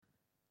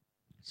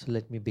So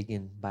let me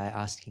begin by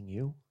asking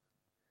you,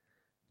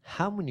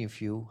 how many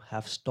of you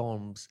have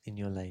storms in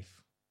your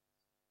life?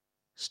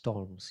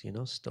 Storms,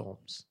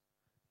 storms.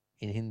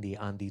 In Hindi,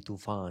 Andi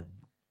Tufan.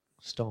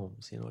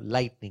 Storms,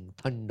 lightning,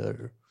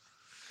 thunder.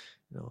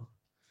 You know,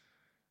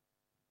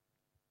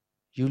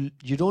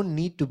 you don't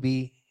need to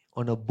be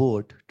on a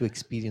boat to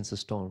experience a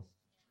storm.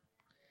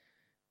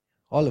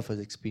 All of us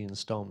experience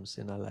storms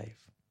in our life.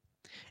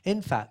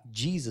 In fact,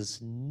 Jesus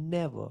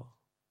never,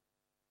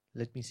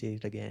 let me say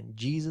it again,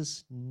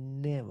 Jesus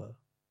never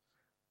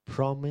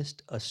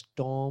promised a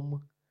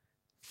storm-free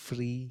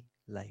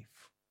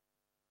life.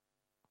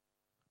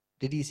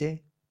 Did he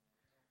say?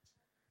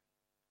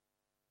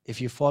 If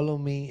you follow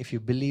me, if you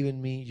believe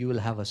in me, you will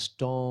have a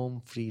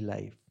storm-free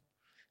life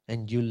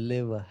and you'll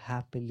live a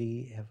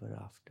happily ever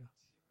after.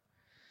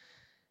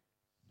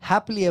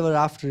 Happily ever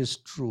after is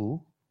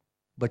true,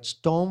 but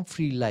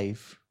storm-free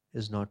life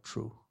is not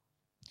true.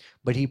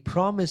 But he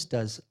promised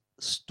us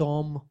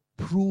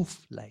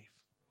storm-proof life.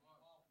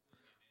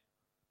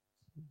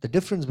 The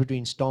difference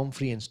between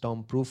storm-free and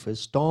storm-proof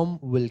is storm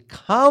will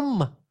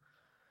come,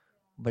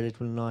 but it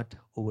will not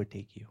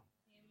overtake you.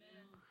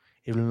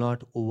 It will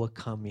not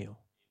overcome you.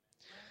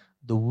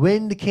 The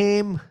wind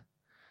came,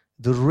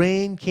 the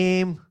rain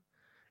came,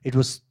 it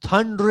was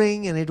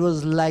thundering and it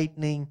was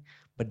lightning,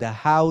 but the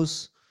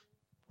house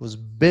was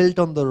built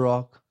on the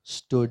rock,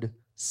 stood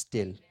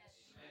still.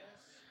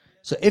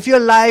 So if your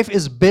life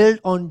is built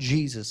on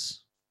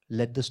Jesus,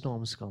 let the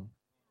storms come.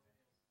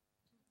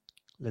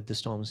 Let the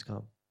storms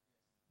come.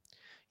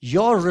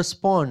 Your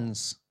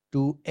response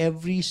to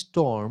every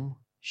storm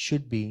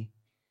should be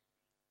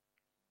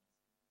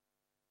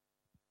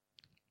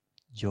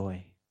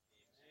joy.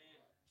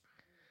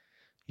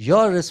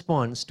 Your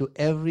response to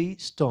every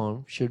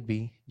storm should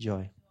be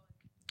joy.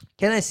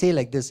 Can I say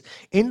like this?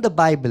 In the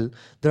Bible,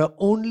 there are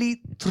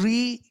only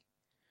 3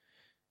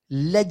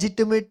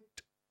 legitimate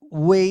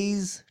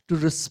ways to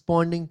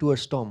responding to a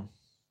storm.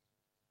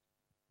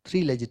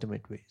 3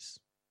 legitimate ways.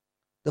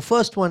 The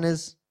first one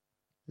is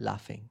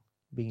laughing,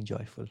 being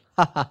joyful.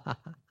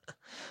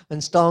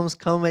 When storms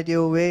come at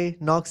your way,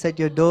 knocks at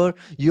your door,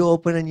 you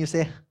open and you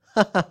say,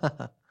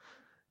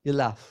 you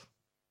laugh.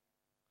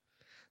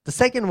 The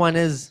second one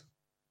is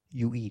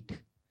you eat.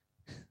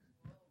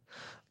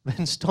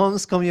 When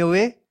storms come your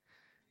way,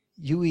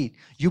 you eat.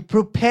 You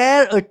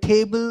prepare a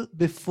table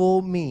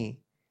before me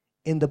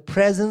in the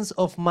presence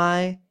of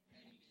my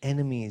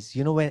enemies.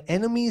 You know, when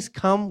enemies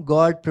come,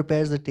 God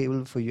prepares the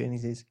table for you and he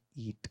says,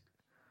 eat.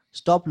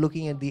 Stop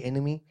looking at the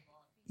enemy,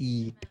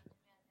 eat.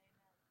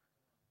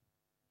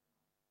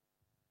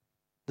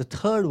 The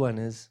third one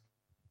is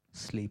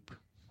sleep.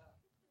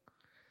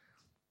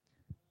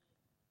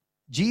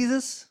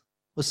 Jesus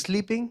was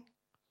sleeping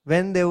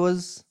when there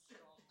was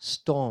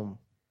storm.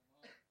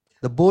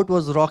 The boat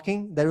was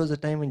rocking. There was a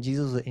time when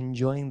Jesus was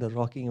enjoying the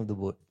rocking of the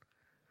boat.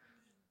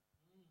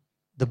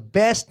 The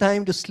best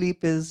time to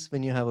sleep is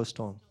when you have a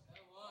storm.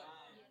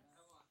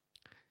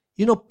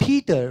 You know,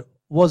 Peter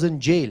was in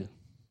jail.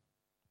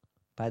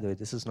 By the way,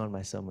 this is not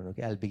my sermon,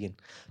 okay? I'll begin.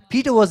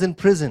 Peter was in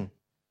prison.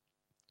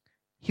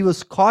 He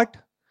was caught.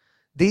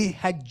 They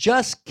had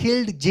just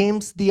killed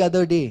James the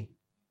other day.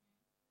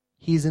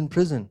 He's in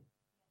prison.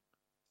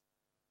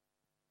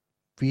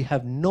 We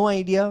have no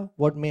idea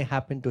what may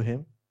happen to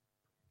him.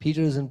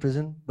 Peter is in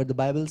prison, but the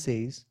Bible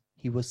says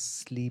he was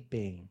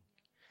sleeping.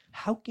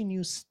 How can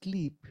you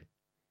sleep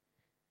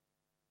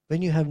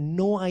when you have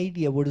no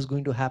idea what is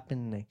going to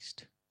happen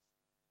next?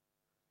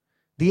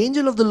 The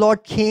angel of the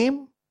Lord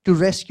came to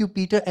rescue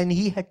Peter and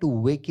he had to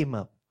wake him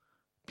up.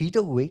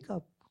 Peter, wake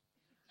up.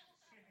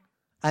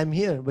 I'm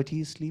here, but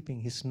he's sleeping.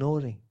 He's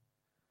snoring.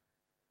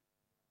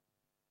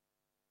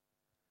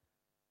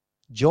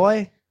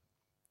 Joy,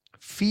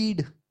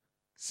 feed,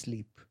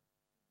 sleep.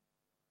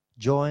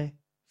 Joy,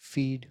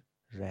 feed,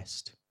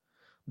 rest.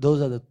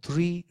 Those are the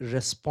 3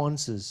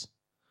 responses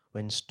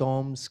when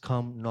storms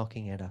come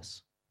knocking at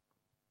us.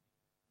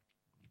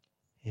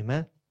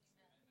 Amen?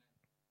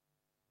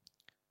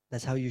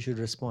 That's how you should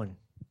respond.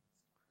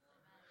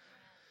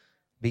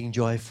 Being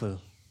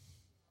joyful,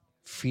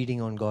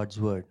 feeding on God's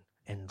word,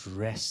 and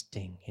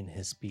resting in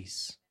his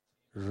peace.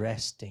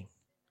 Resting.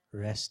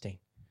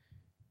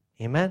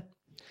 Amen?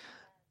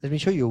 Let me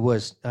show you a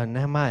verse.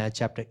 Nehemiah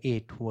chapter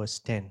 8, verse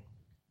 10.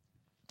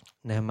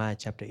 Nehemiah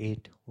chapter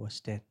 8, verse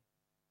 10.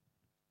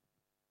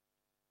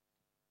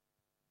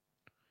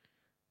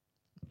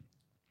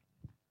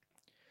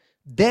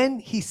 Then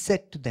he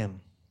said to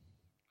them,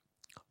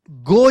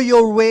 go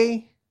your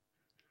way,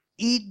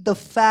 eat the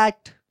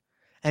fat,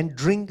 and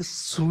drink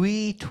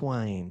sweet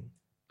wine,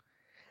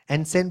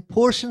 and send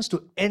portions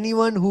to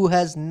anyone who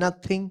has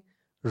nothing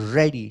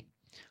ready.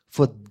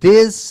 For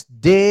this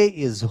day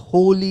is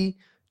holy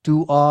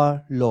to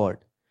our Lord.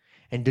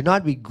 And do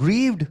not be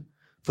grieved,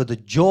 for the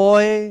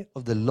joy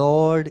of the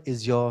Lord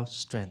is your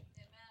strength.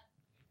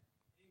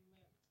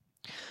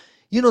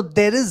 You know,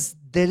 there is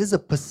a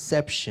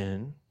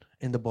perception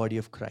in the body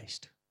of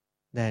Christ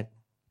that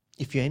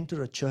if you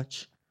enter a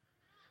church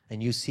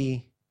and you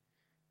see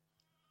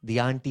the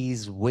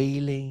aunties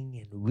wailing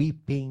and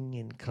weeping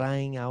and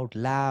crying out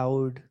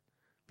loud.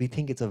 We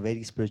think it's a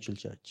very spiritual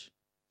church.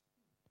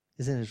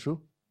 Isn't it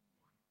true?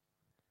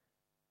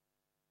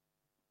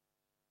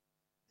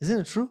 Isn't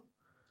it true?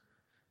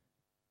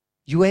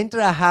 You enter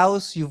a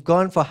house, you've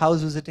gone for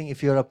house visiting.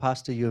 If you're a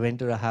pastor, you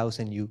enter a house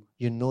and you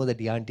know that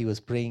the auntie was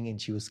praying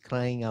and she was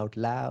crying out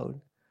loud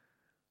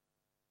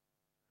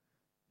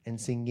and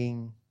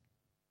singing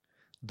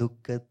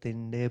Dukka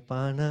Tinde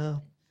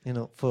Pana. You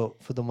know, for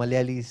the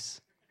Malayalis,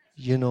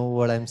 you know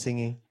what I'm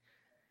singing.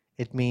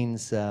 It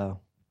means the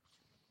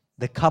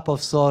cup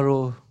of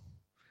sorrow.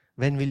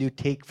 When will you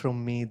take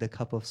from me the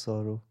cup of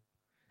sorrow?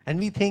 And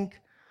we think,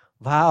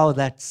 wow,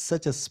 that's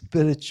such a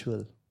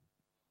spiritual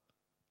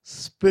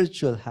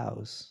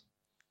house.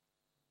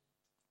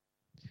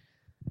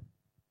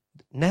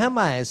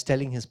 Nehemiah is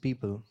telling his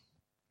people,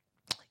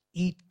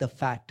 eat the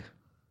fat.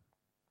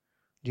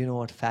 Do you know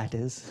what fat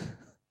is?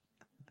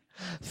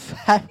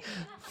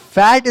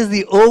 Fat is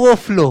the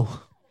overflow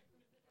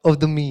of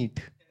the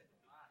meat.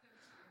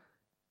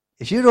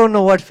 If you don't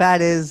know what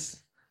fat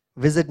is,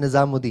 visit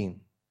Nizamuddin.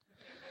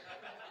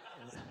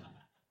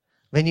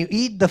 When you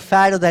eat the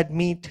fat of that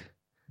meat,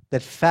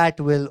 that fat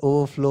will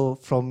overflow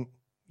from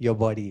your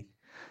body.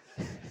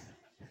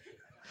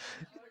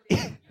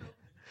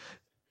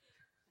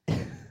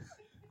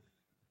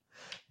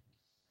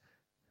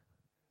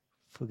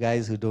 For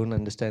guys who don't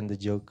understand the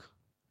joke,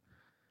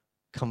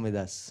 come with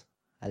us.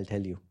 I'll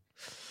tell you.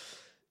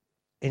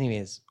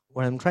 Anyways,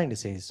 what I'm trying to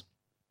say is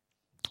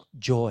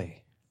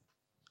joy.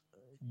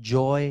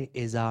 Joy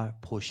is our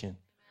portion.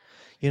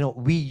 You know,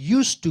 we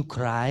used to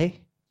cry,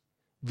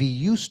 we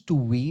used to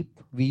weep,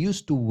 we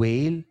used to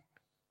wail,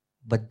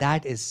 but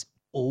that is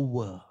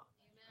over.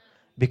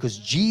 Because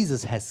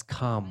Jesus has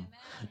come.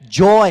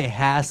 Joy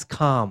has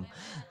come.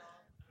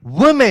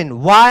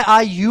 Women, why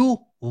are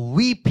you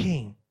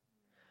weeping?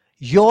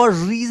 Your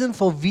reason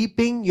for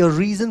weeping, your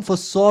reason for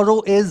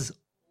sorrow is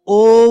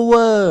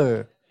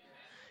over.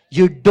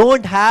 You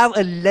don't have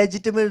a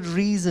legitimate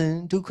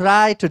reason to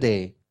cry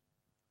today.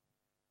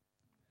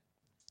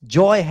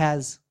 Joy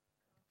has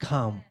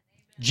come.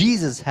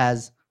 Jesus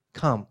has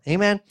come.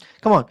 Amen.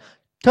 Come on.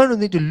 Turn with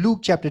me to Luke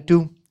chapter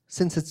 2.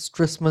 Since it's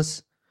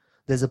Christmas,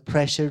 there's a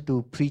pressure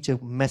to preach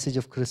a message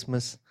of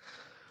Christmas.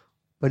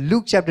 But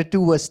Luke chapter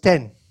 2 verse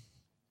 10.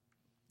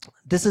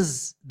 This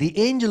is the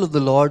angel of the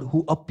Lord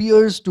who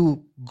appears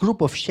to a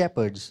group of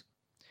shepherds.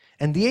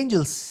 And the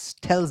angel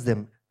tells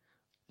them,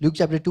 Luke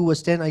chapter 2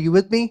 verse 10, are you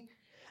with me?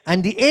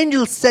 And the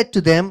angel said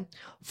to them,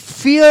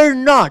 fear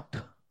not,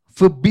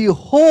 for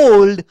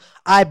behold,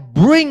 I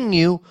bring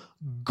you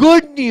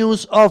good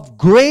news of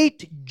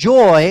great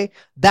joy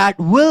that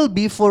will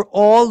be for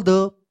all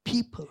the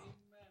people.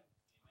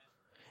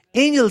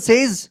 Angel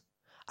says,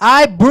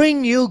 I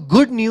bring you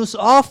good news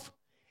of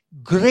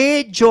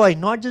great joy,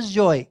 not just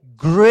joy,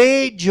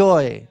 great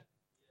joy.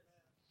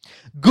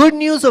 Good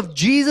news of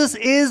Jesus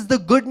is the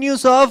good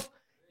news of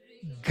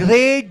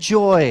great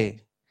joy.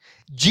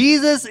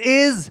 Jesus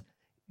is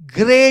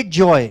great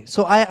joy.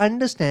 So I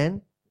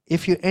understand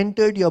if you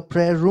entered your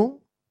prayer room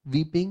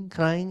weeping,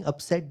 crying,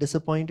 upset,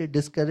 disappointed,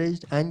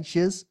 discouraged,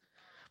 anxious,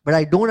 but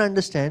I don't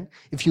understand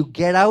if you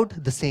get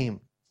out the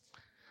same.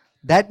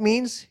 That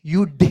means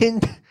you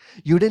didn't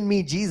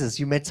meet Jesus,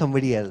 you met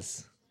somebody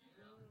else.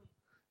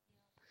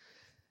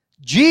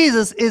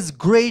 Jesus is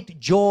great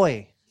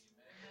joy.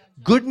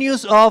 Good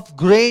news of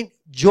great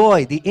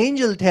joy. The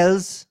angel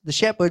tells the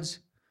shepherds,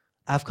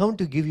 I've come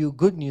to give you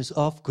good news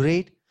of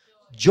great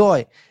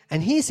joy.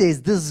 And he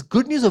says this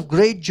good news of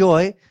great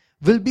joy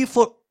will be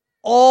for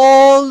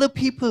all the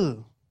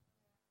people.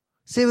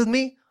 Say with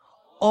me,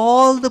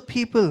 all the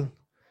people.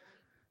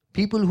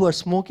 People who are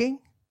smoking,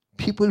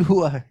 people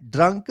who are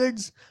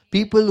drunkards,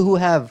 people who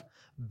have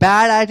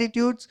bad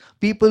attitudes,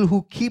 people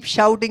who keep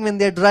shouting when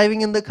they're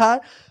driving in the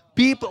car.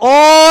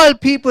 All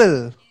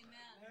people.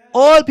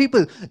 All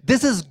people.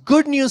 This is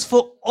good news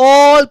for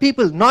all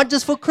people, not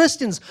just for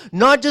Christians,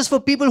 not just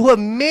for people who have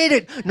made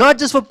it, not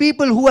just for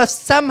people who have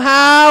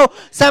somehow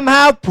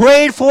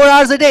prayed 4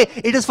 hours a day.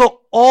 It is for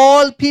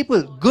all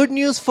people. Good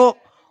news for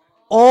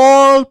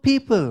all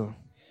people.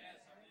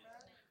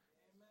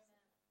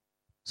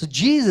 So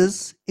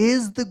Jesus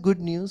is the good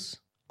news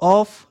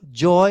of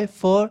joy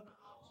for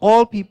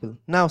all people.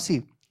 Now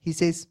see, he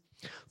says,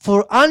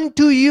 for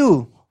unto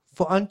you,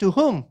 for unto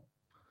whom?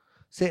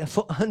 Say,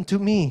 for unto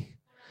me.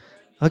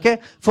 Okay,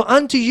 for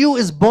unto you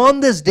is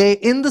born this day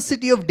in the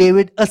city of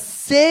David a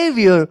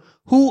Savior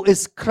who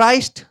is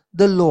Christ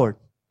the Lord.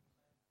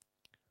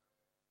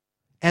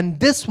 And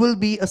this will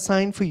be a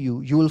sign for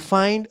you. You will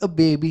find a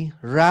baby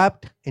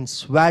wrapped in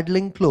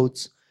swaddling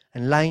clothes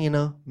and lying in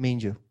a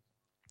manger.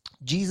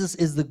 Jesus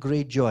is the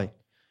great joy.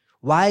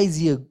 Why is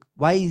he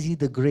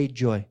the great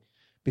joy?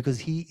 Because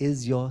he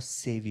is your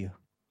Savior.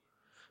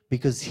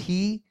 Because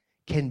he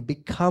can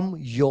become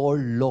your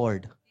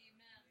Lord.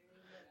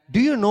 Do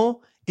you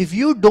know, if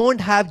you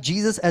don't have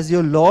Jesus as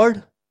your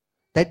Lord,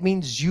 that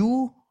means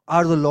you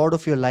are the Lord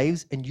of your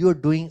lives and you're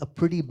doing a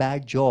pretty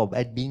bad job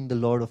at being the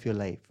Lord of your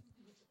life.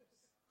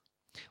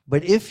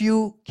 But if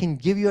you can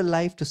give your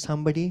life to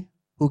somebody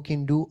who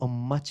can do a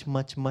much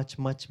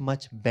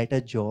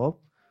better job,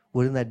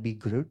 wouldn't that be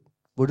good?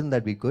 Wouldn't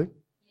that be good?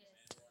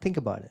 Think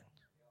about it.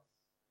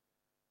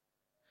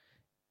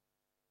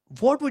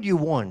 What would you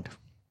want?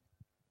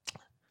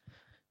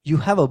 You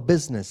have a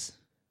business,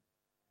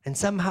 and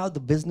somehow the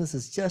business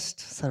is just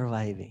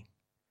surviving.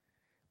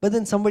 But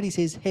then somebody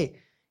says, hey,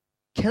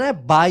 can I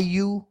buy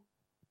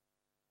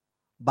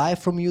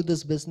from you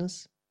this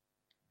business?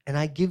 And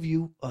I give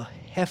you a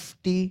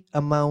hefty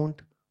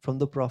amount from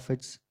the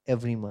profits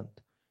every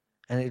month.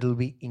 And it will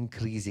be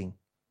increasing.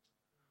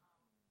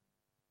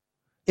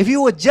 If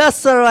you were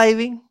just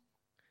surviving,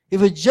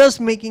 if you're just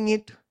making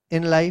it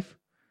in life,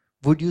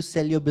 would you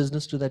sell your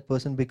business to that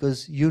person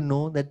because you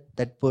know that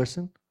that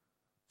person,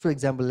 for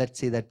example, let's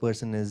say that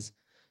person is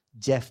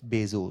Jeff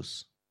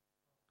Bezos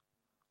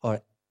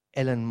or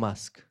Elon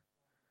Musk,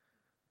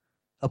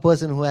 a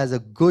person who has a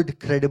good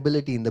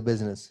credibility in the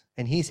business,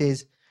 and he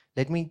says,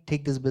 let me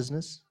take this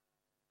business,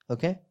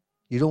 okay?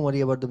 You don't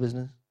worry about the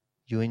business.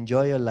 You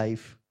enjoy your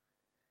life,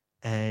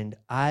 and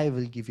I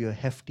will give you a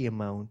hefty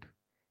amount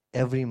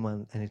every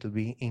month, and it will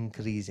be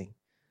increasing.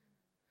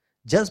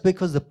 Just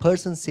because the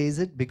person says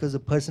it, because the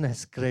person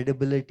has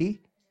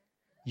credibility,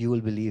 you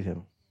will believe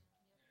him.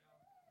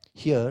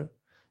 Here,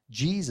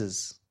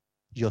 Jesus,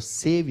 your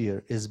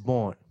Savior, is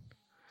born,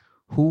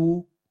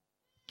 who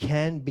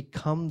can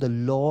become the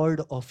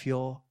Lord of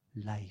your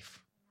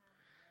life.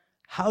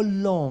 How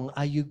long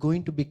are you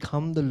going to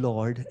become the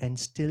Lord and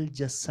still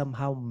just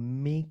somehow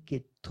make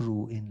it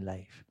through in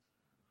life?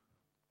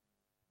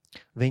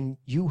 When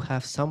you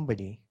have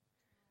somebody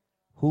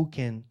who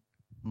can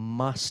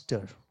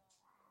master,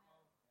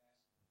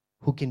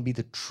 who can be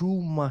the true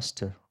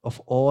master of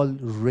all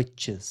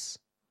riches,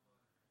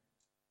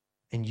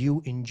 and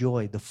you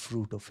enjoy the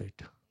fruit of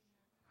it.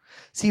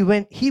 See,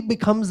 when he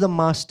becomes the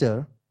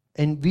master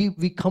and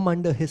we come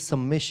under his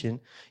submission,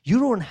 you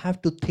don't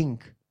have to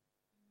think,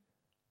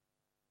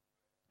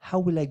 how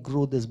will I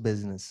grow this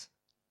business?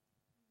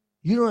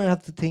 You don't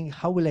have to think,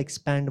 how will I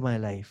expand my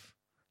life?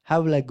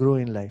 How will I grow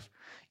in life?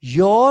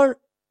 Your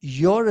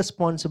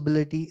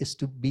responsibility is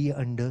to be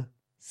under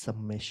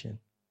submission.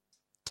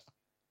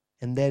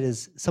 And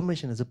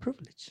submission is a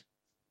privilege.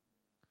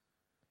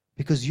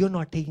 Because you're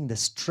not taking the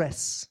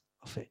stress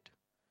of it.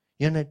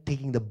 You're not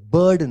taking the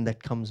burden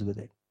that comes with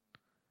it.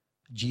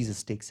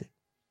 Jesus takes it.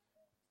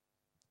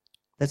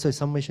 That's why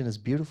submission is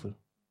beautiful.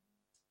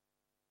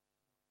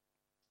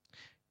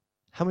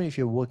 How many of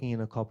you are working in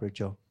a corporate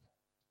job?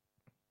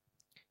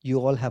 You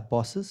all have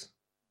bosses,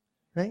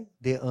 right?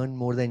 They earn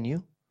more than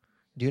you.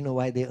 Do you know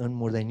why they earn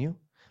more than you?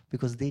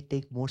 Because they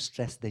take more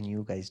stress than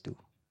you guys do.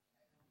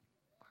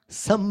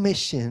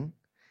 Submission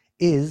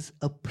is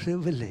a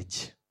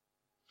privilege.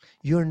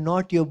 You're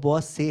not your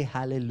boss, say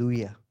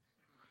hallelujah.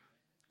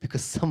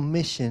 Because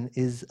submission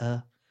is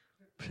a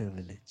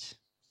privilege.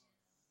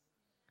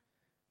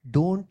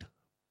 Don't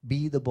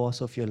be the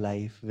boss of your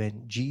life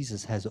when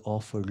Jesus has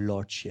offered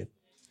lordship.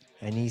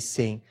 And he's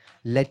saying,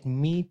 let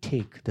me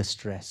take the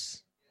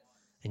stress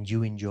and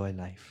you enjoy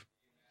life.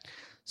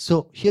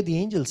 So here the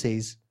angel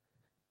says,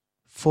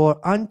 for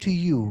unto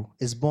you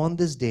is born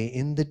this day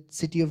in the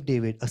city of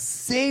David a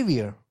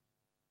Savior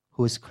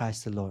who is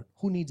Christ the Lord.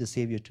 Who needs a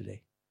Savior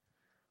today?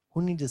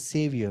 Who needs a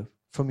Savior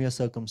from your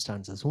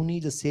circumstances? Who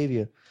needs a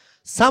Savior?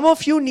 Some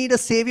of you need a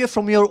Savior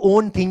from your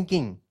own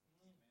thinking.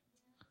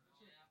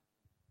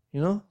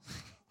 You know?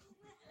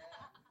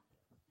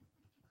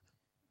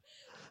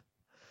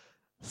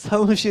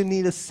 Some of you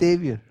need a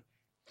Savior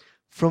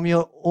from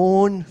your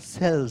own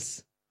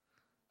selves.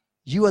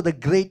 You are the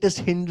greatest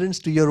hindrance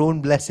to your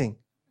own blessing.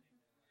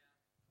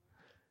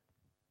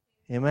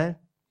 Amen?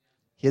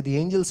 Here the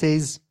angel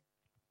says,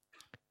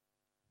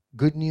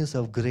 good news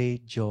of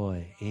great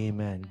joy.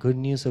 Amen. Good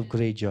news of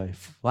great joy.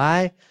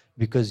 Why?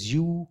 Because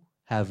you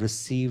have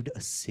received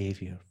a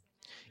Savior.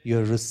 You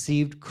have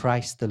received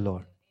Christ the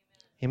Lord.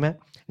 Amen.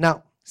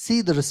 Now,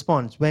 see the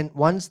response.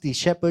 Once the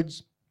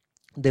shepherds,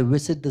 they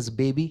visit this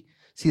baby,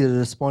 see the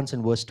response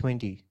in verse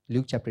 20.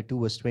 Luke chapter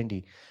 2 verse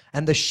 20.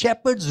 And the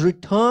shepherds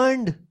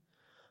returned,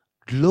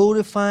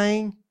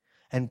 glorifying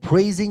and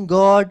praising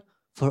God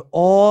for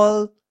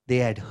all they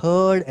had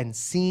heard and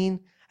seen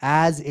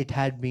as it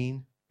had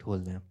been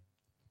told them.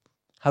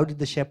 How did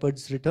the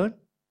shepherds return?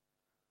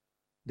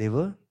 They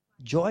were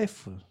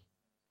joyful.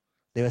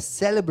 They were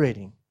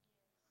celebrating.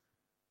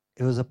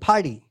 It was a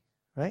party,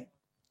 right?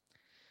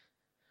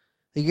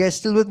 Are you guys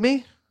still with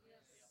me?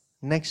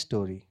 Next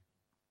story.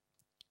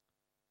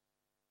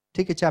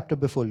 Take a chapter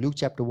before, Luke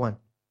chapter 1.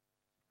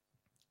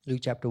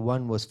 Luke chapter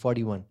 1 verse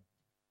 41.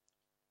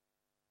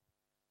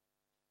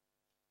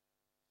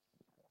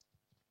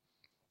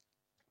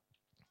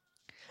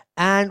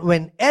 And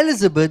when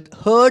Elizabeth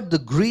heard the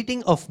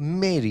greeting of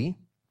Mary,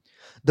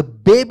 the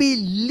baby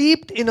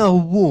leaped in her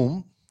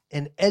womb,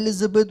 and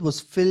Elizabeth was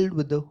filled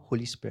with the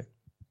Holy Spirit.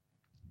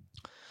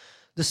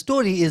 The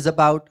story is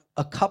about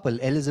a couple,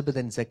 Elizabeth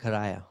and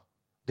Zechariah.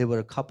 They were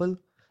a couple.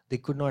 They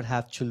could not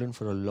have children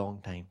for a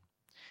long time.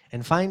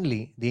 And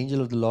finally, the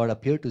angel of the Lord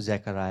appeared to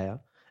Zechariah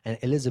and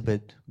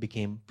Elizabeth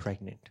became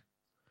pregnant.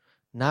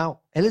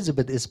 Now,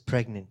 Elizabeth is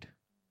pregnant.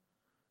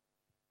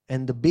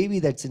 And the baby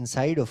that's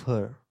inside of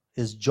her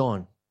is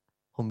John,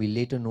 whom we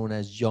later known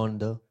as John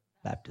the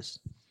Baptist.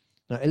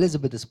 Now,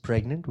 Elizabeth is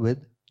pregnant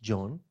with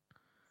John.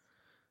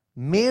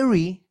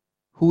 Mary,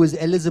 who is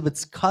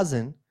Elizabeth's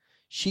cousin,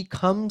 she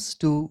comes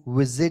to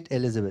visit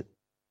Elizabeth.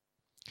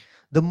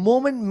 The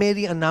moment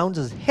Mary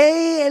announces,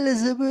 "Hey,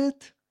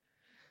 Elizabeth,"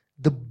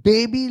 the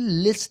baby,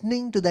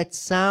 listening to that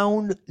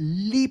sound,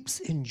 leaps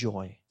in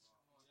joy.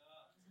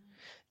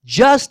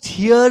 Just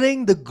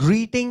hearing the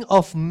greeting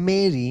of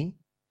Mary,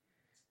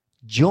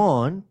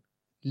 John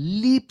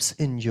leaps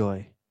in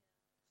joy.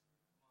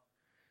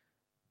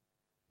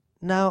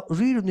 Now,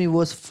 read with me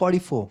verse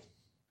 44.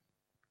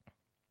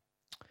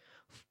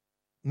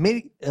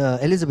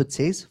 Elizabeth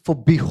says, "For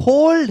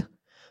behold,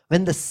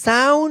 when the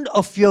sound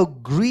of your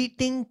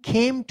greeting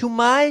came to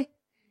my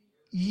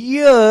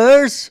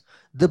ears,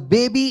 the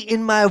baby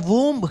in my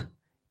womb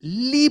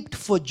leaped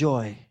for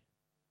joy."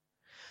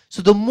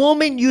 So the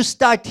moment you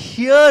start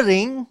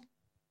hearing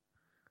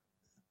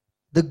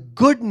the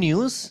good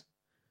news,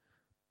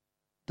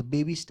 the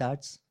baby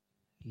starts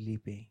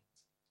leaping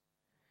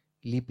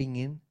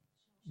in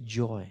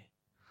joy.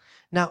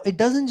 Now, it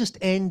doesn't just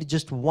end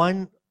just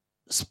one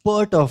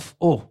spurt of,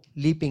 oh,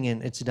 leaping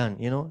in, it's done.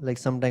 You know, like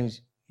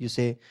sometimes you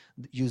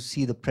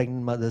see the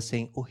pregnant mother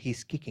saying, "Oh,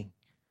 he's kicking."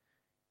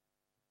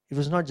 It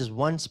was not just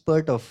one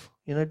spurt of,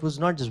 it was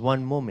not just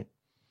one moment.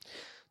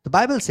 The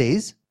Bible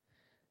says,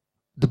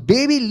 the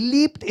baby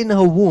leaped in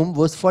her womb,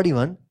 verse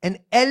 41, and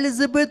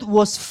Elizabeth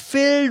was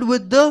filled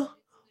with the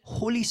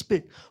Holy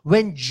Spirit.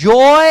 When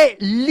joy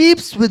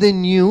leaps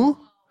within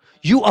you,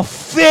 you are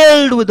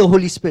filled with the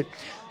Holy Spirit.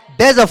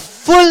 There's a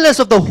fullness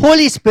of the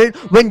Holy Spirit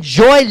when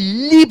joy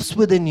leaps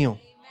within you.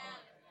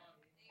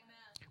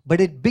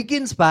 But it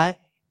begins by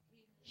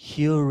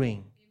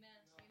hearing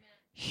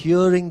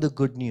the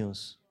good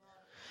news.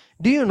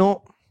 Do you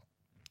know,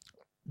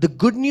 the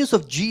good news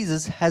of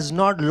Jesus has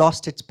not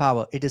lost its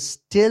power. It is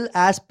still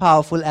as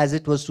powerful as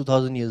it was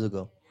 2,000 years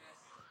ago.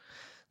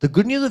 The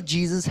good news of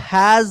Jesus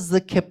has the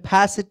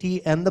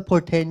capacity and the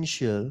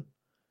potential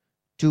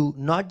to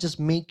not just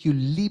make you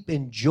leap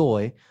in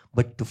joy,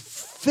 but to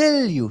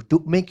fill you, to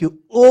make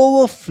you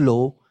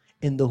overflow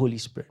in the Holy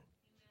Spirit.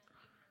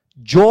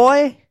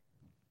 Joy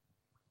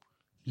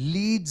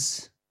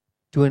leads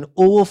to an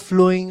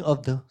overflowing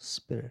of the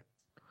Spirit.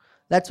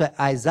 That's why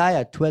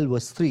Isaiah 12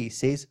 verse 3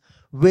 says,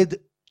 "With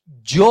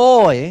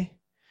joy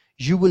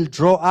you will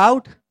draw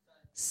out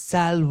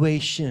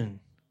salvation."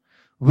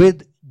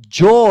 With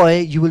joy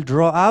you will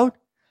draw out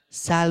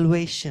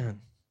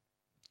salvation.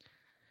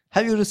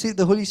 Have you received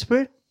the Holy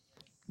Spirit?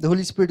 The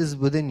Holy Spirit is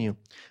within you.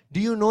 Do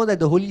you know that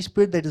the Holy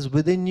Spirit that is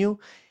within you,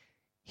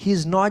 He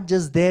is not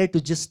just there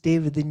to just stay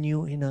within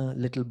you in a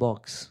little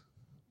box.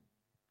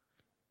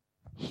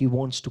 He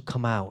wants to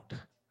come out.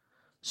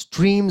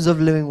 Streams of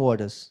living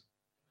waters.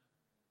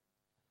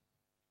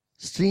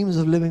 Streams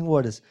of living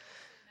waters.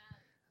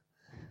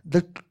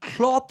 The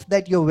cloth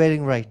that you're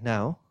wearing right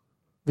now,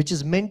 which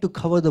is meant to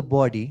cover the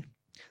body,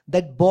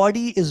 that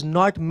body is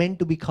not meant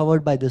to be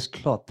covered by this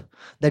cloth.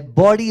 That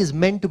body is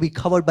meant to be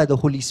covered by the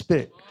Holy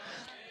Spirit.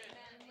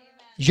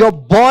 Your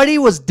body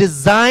was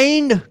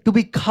designed to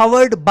be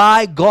covered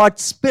by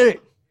God's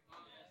Spirit.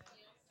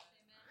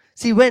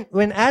 See,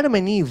 when Adam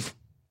and Eve,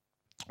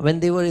 when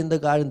they were in the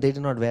garden, they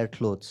did not wear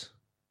clothes.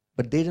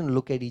 But they didn't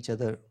look at each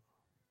other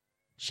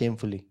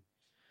shamefully.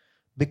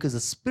 Because the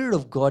Spirit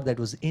of God that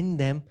was in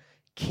them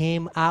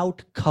came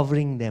out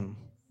covering them.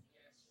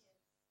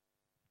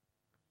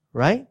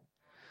 Right?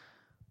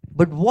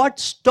 But what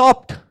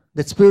stopped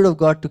the Spirit of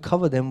God to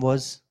cover them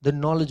was the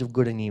knowledge of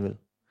good and evil.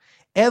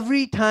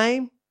 Every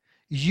time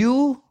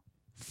you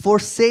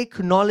forsake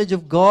knowledge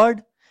of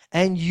God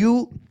and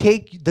you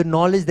take the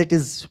knowledge that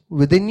is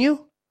within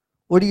you,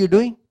 what are you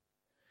doing?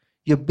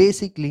 You're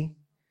basically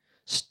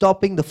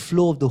stopping the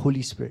flow of the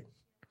Holy Spirit.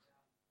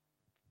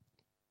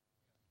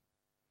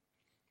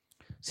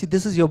 See,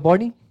 this is your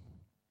body.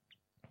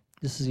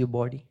 This is your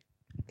body.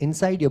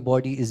 Inside your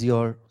body is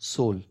your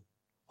soul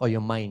or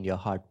your mind, your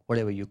heart,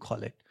 whatever you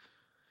call it.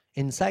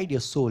 Inside your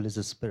soul is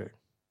a spirit.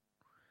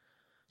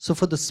 So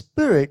for the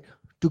spirit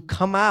to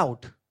come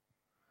out,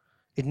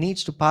 it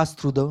needs to pass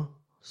through the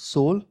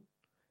soul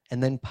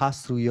and then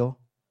pass through your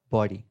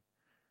body.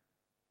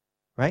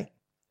 Right?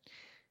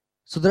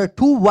 So there are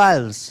two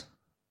valves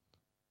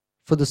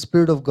for the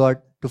Spirit of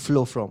God to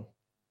flow from.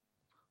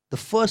 The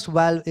first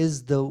valve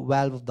is the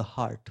valve of the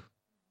heart.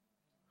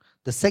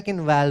 The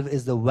second valve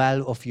is the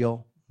valve of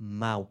your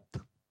mouth.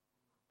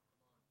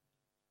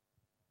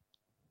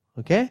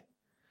 Okay?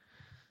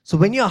 So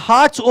when your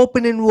heart's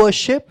open in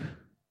worship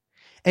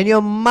and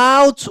your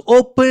mouth's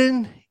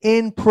open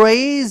in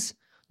praise,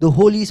 the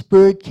Holy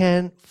Spirit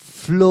can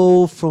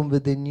flow from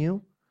within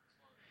you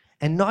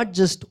and not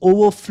just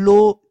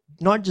overflow,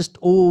 not just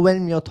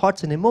overwhelm your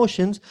thoughts and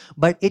emotions,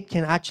 but it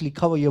can actually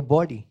cover your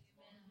body.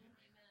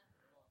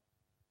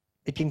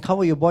 It can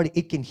cover your body.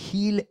 It can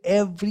heal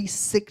every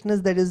sickness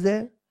that is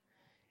there.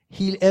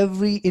 heal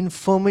every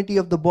infirmity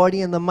of the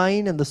body and the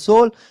mind and the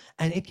soul,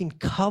 and it can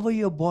cover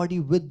your body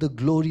with the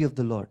glory of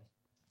the Lord.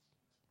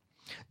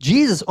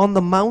 Jesus on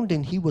the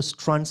mountain, he was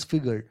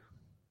transfigured.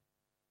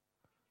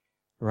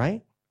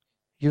 Right?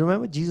 You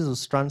remember Jesus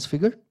was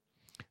transfigured?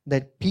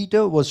 That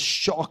Peter was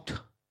shocked.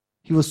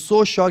 He was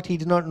so shocked he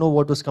did not know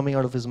what was coming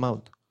out of his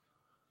mouth.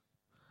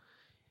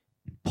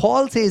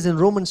 Paul says in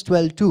Romans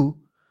 12:2,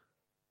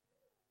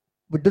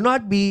 but do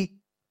not be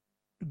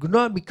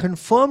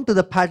conformed to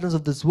the patterns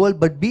of this world,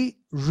 but be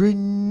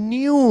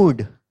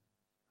renewed.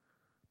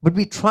 But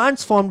be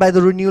transformed by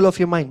the renewal of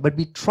your mind. But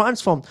be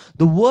transformed.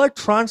 The word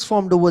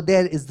transformed over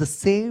there is the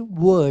same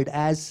word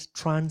as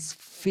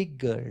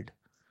transfigured.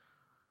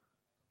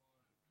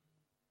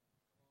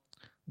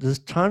 This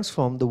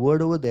transformed, the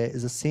word over there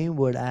is the same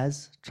word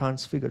as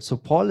transfigured. So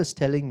Paul is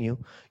telling you,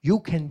 you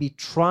can be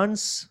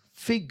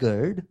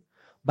transfigured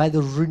by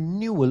the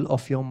renewal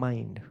of your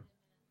mind.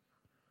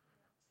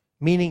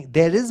 Meaning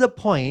there is a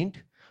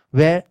point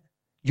where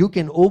you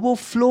can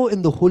overflow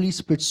in the Holy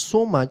Spirit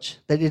so much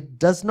that it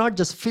does not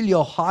just fill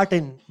your heart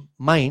and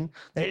mind,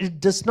 that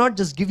it does not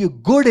just give you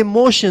good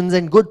emotions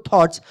and good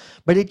thoughts,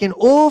 but it can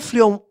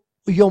overflow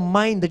your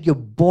mind that your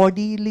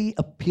bodily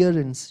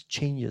appearance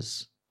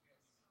changes.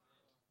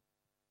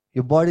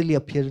 Your bodily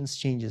appearance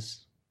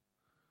changes.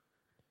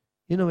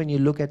 You know, when you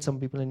look at some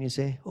people and you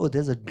say, oh,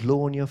 there's a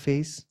glow on your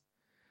face,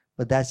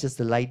 but that's just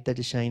the light that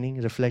is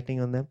shining,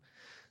 reflecting on them.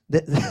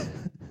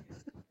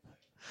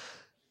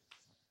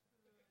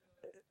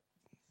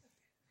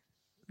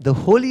 The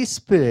Holy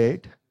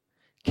Spirit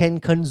can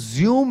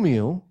consume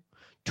you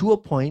to a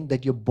point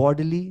that your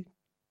bodily,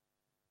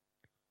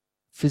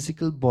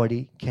 physical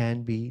body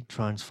can be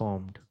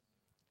transformed.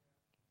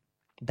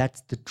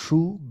 That's the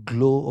true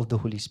glow of the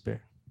Holy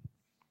Spirit.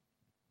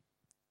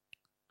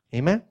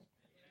 Amen?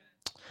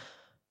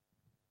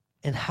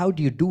 And how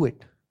do you do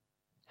it?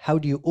 How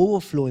do you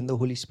overflow in the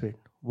Holy Spirit?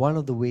 One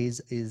of the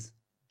ways is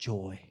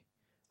joy.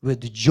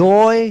 With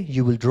joy,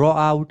 you will draw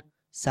out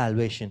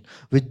salvation.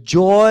 With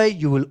joy,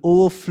 you will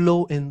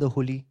overflow in the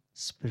Holy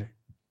Spirit.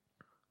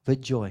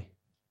 With joy.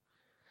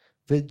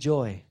 With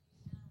joy.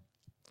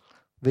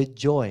 With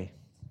joy.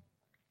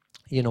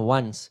 You know,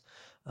 once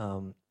I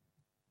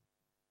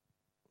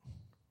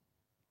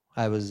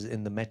was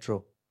in the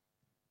metro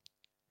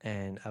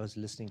and I was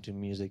listening to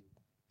music.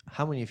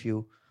 How many of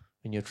you,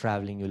 when you're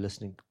traveling, you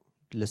listen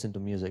to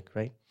music,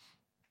 right?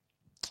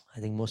 I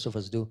think most of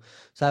us do.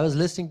 So I was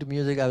listening to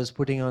music. I was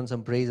putting on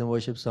some praise and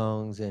worship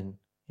songs, and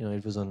you know,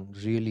 it was on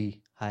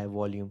really high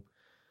volume.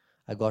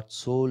 I got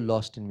so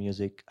lost in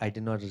music, I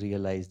did not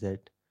realize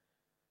that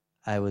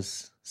I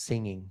was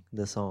singing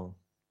the song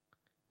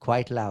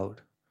quite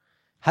loud.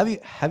 Have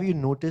you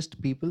noticed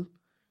people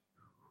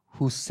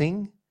who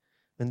sing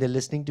when they're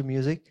listening to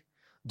music?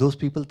 Those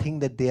people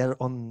think that they're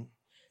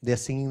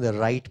singing the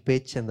right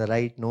pitch and the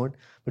right note,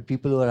 but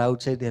people who are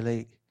outside, they're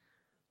like,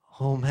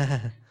 oh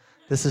man,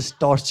 this is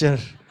torture.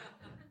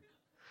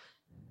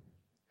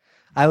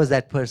 I was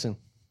that person.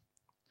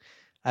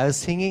 I was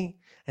singing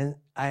and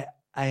I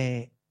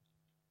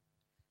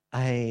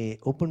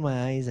opened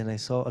my eyes and I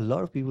saw a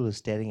lot of people were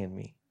staring at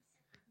me.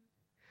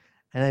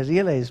 And I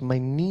realized my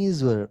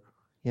knees were,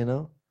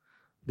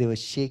 they were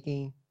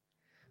shaking.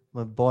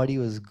 My body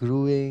was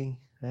grooving.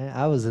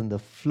 I was in the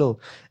flow.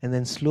 And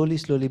then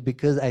slowly,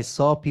 because I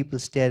saw people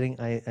staring,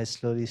 I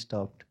slowly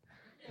stopped.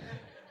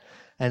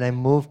 And I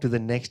moved to the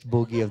next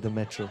bogie of the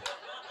metro.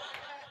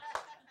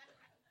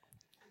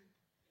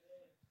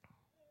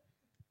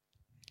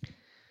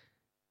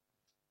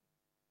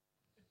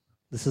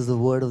 This is the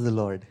word of the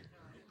Lord.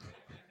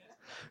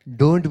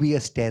 Don't be a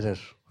starer.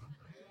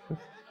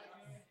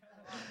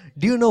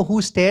 Do you know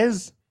who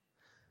stares?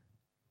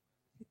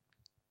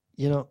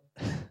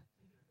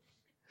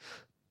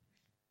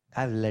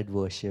 I've led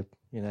worship.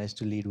 I used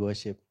to lead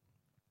worship.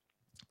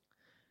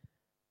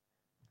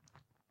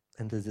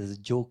 And there's a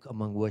joke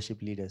among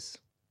worship leaders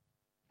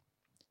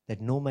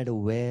that no matter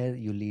where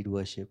you lead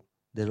worship,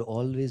 there will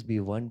always be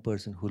one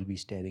person who will be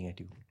staring at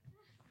you.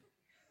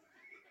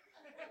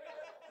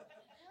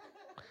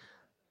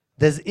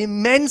 There's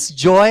immense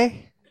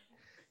joy,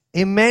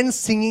 immense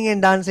singing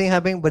and dancing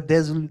happening, but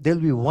there'll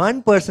be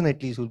one person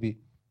at least who will be,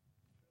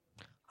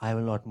 I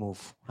will not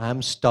move.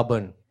 I'm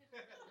stubborn.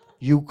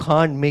 You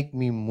can't make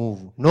me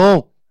move.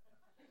 No.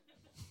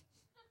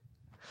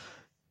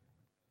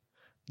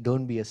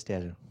 Don't be a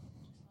starer.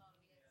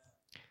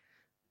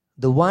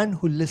 The one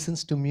who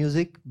listens to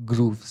music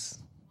grooves.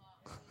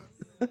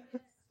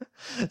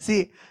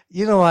 See,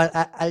 you know what?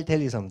 I'll tell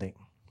you something.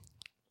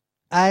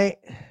 I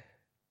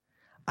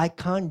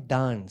can't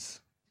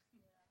dance.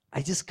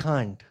 I just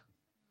can't.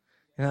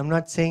 And I'm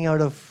not saying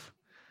out of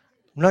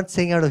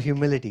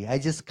humility. I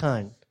just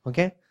can't.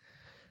 Okay?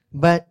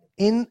 But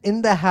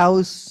in the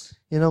house,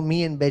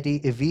 me and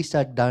Betty, if we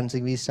start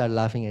dancing, we start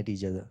laughing at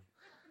each other.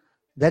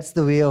 That's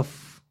the way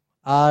of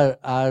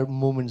our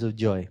moments of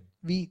joy.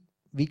 We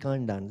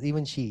can't dance.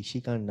 Even she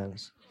can't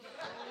dance.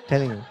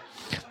 Telling you.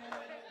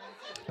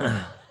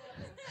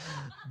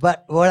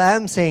 But what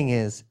I'm saying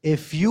is,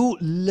 if you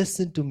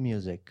listen to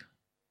music,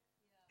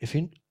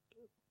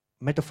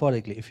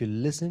 metaphorically, if you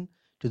listen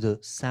to the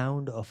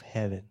sound of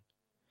heaven,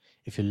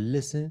 if you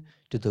listen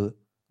to the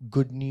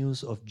good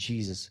news of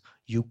Jesus,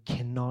 you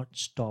cannot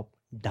stop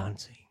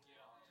dancing.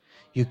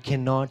 You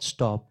cannot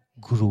stop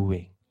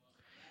grooving.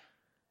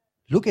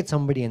 Look at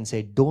somebody and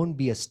say, don't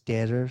be a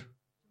starer,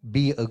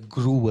 be a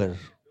groover.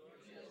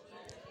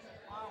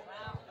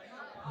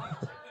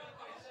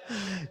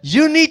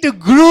 You need to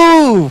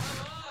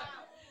groove.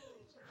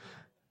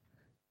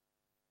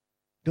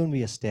 Don't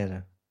be a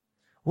starer.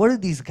 What are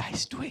these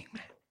guys doing,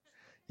 man?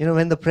 You know,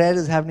 when the prayer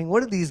is happening,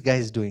 what are these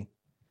guys doing?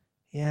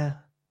 Yeah,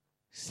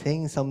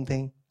 saying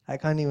something. I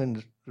can't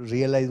even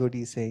realize what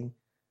he's saying.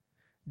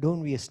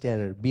 Don't be a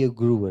starer, be a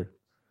groover.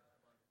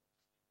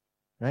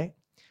 Right?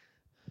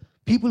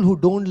 People who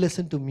don't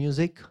listen to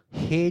music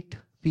hate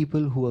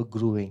people who are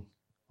grooving.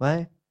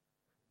 Why?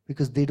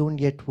 Because they don't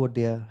get what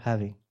they are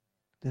having.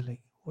 They're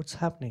like, what's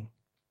happening?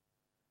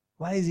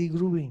 Why is he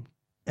grooving?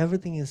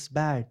 Everything is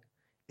bad.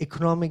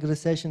 Economic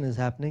recession is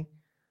happening.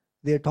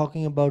 They're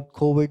talking about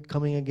COVID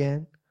coming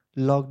again.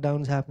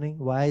 Lockdowns happening.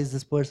 Why is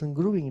this person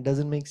grooving? It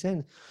doesn't make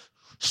sense.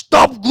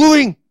 Stop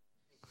grooving!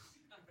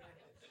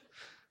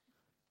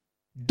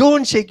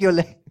 Don't shake your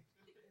leg.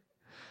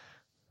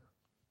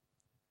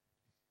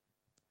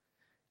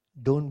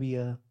 Don't be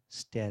a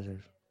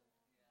starer.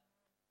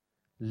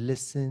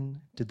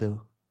 Listen to the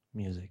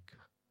music.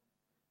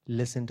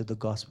 Listen to the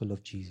gospel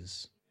of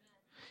Jesus.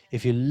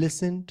 If you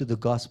listen to the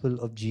gospel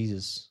of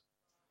Jesus,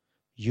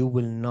 you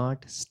will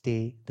not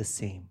stay the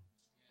same.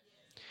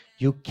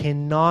 You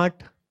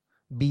cannot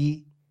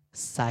be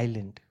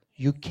silent.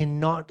 You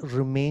cannot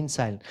remain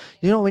silent.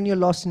 You know, when you're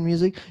lost in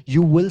music,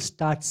 you will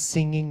start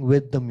singing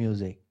with the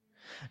music.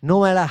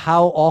 No matter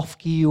how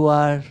off-key you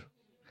are,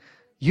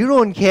 you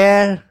don't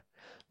care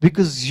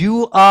because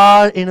you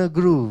are in a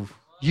groove.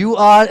 You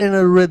are in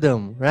a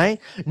rhythm, right?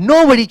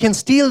 Nobody can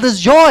steal this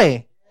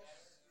joy.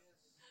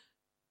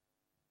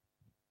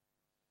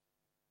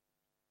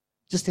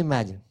 Just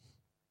imagine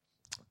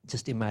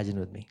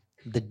with me.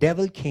 The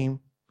devil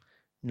came,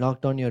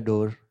 knocked on your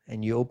door,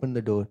 and you opened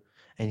the door,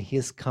 and he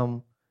has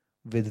come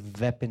with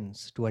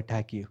weapons to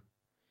attack you.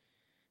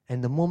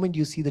 And the moment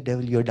you see the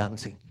devil, you're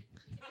dancing.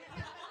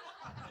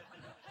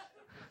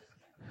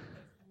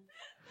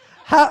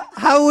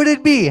 How would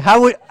it be?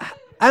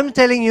 I'm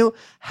telling you,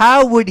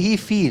 how would he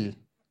feel?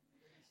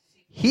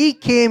 He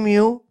came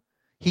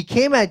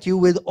at you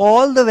with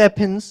all the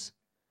weapons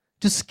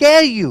to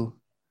scare you.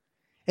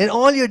 And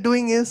all you're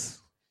doing is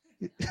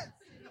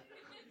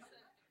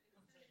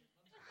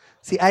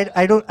see,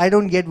 I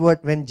don't get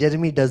when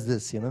Jeremy does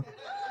this, you know.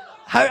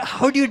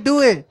 How do you do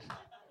it?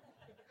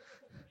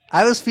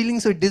 I was feeling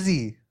so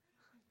dizzy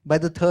by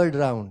the third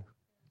round.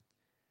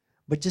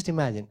 But just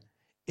imagine,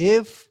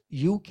 if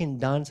you can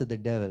dance with the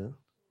devil,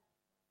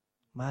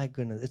 my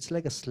goodness, it's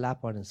like a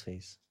slap on his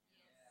face.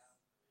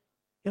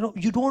 You know,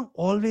 you don't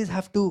always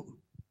have to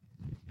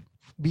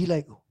be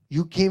like,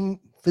 you came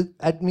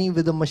at me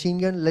with a machine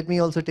gun, let me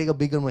also take a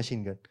bigger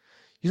machine gun.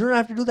 You don't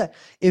have to do that.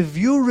 If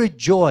you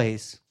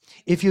rejoice,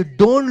 if you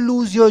don't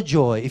lose your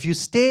joy, if you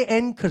stay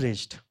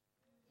encouraged,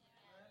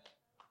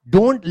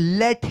 don't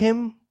let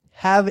him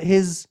have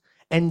his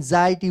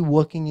anxiety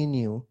working in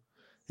you,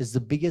 is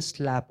the biggest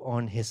slap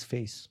on his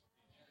face.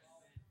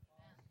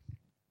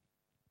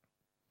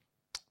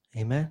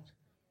 Amen.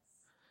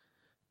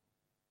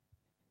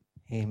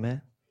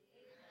 Amen.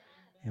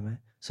 Amen.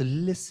 So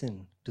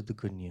listen to the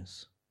good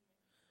news.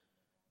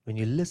 When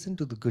you listen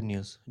to the good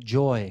news,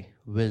 joy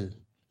will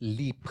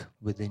leap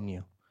within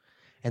you.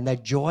 And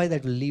that joy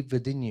that will leap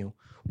within you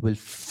will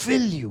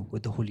fill you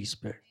with the Holy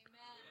Spirit.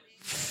 Amen.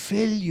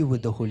 Fill you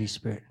with the Holy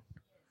Spirit.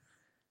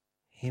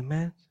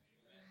 Amen.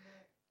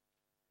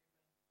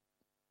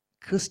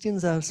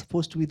 Christians are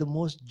supposed to be the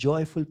most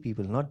joyful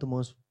people, not the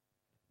most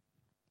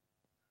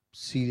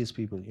serious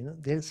people. You know,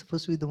 they're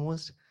supposed to be the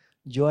most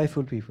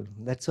joyful people.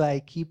 That's why I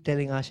keep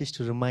telling Ashish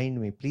to remind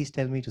me, please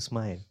tell me to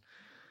smile.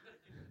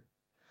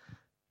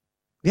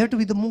 We have to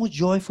be the most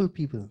joyful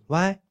people.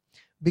 Why?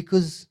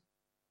 Because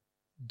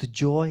the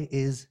joy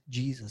is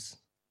Jesus.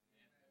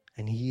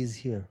 And he is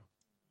here.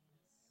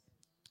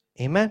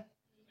 Amen?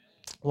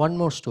 One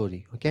more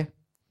story, okay?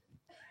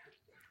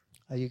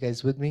 Are you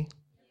guys with me?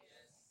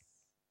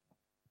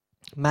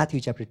 Matthew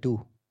chapter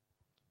 2,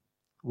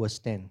 verse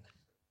 10.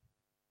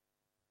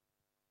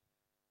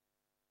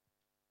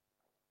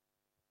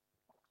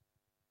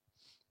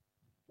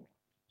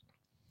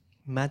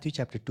 Matthew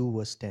chapter 2,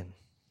 verse 10.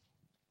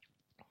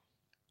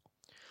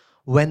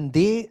 When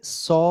they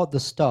saw the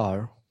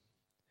star,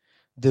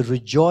 they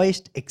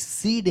rejoiced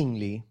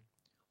exceedingly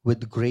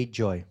with great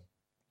joy.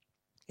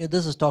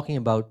 This is talking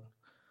about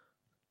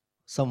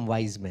some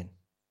wise men.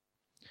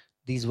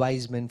 These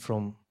wise men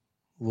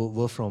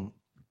were from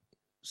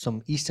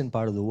some eastern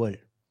part of the world.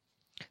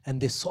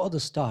 And they saw the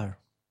star.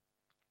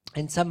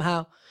 And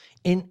somehow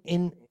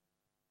in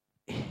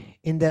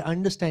their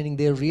understanding,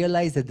 they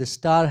realized that the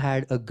star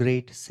had a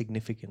great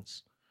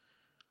significance.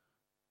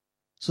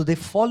 So they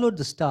followed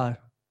the star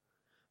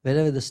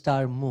wherever the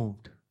star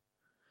moved,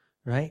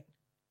 right?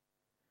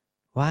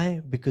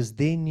 Why? Because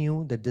they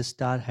knew that this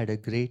star had a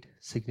great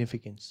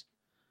significance.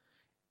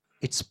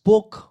 It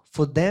spoke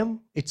for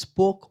them, it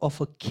spoke of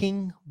a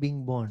king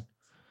being born.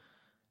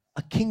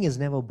 A king is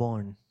never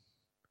born.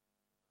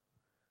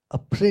 A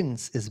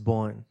prince is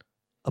born.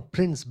 A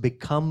prince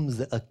becomes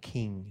a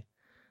king.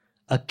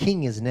 A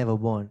king is never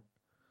born.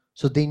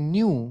 So they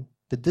knew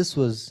that this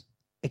was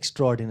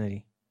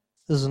extraordinary.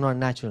 This is not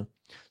natural.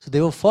 So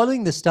they were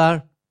following the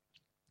star,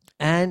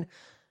 and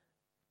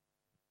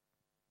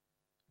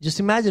just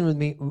imagine with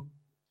me,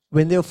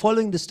 when they were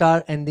following the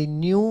star and they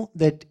knew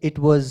that it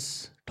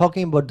was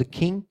talking about the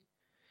king,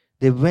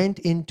 they went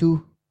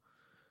into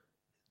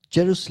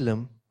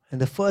Jerusalem, and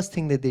the first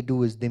thing that they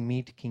do is they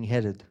meet King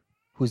Herod,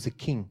 who is the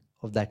king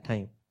of that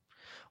time.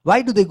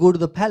 Why do they go to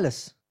the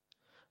palace?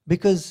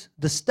 Because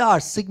the star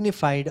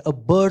signified a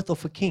birth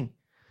of a king.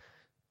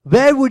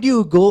 Where would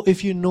you go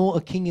if you know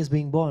a king is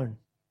being born?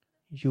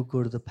 You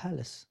go to the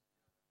palace.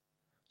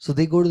 So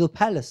they go to the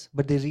palace,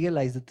 but they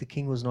realize that the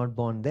king was not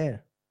born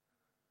there.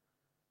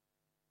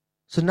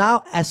 So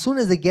now, as soon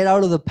as they get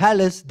out of the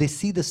palace, they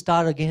see the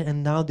star again,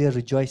 and now they are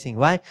rejoicing.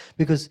 Why?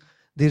 Because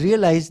they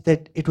realize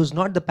that it was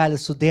not the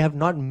palace, so they have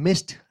not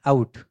missed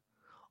out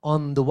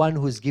on the one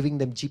who is giving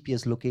them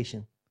GPS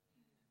location.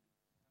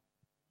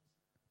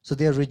 So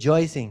they are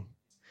rejoicing.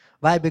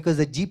 Why? Because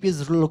the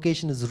GPS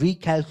location is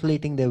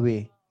recalculating their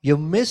way. You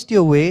missed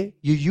your way,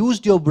 you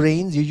used your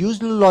brains, you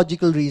used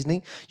logical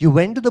reasoning, you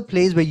went to the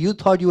place where you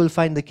thought you will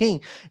find the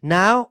king.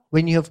 Now,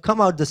 when you have come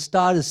out, the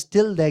star is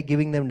still there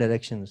giving them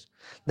directions.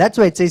 That's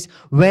why it says,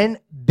 when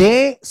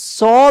they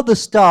saw the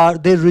star,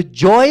 they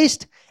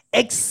rejoiced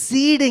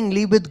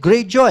exceedingly with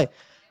great joy.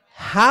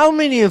 How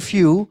many of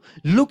you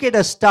look at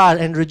a star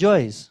and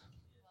rejoice?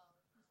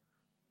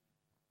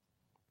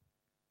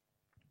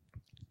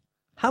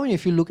 How many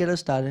of you look at a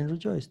star and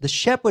rejoice? The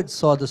shepherds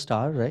saw the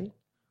star, right?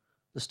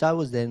 The star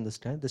was there in the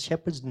sky. The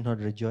shepherds did not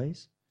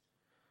rejoice.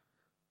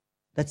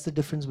 That's the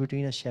difference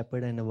between a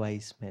shepherd and a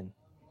wise man.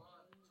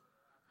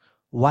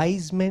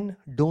 Wise men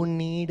don't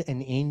need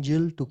an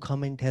angel to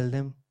come and tell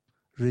them,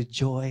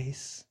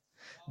 rejoice.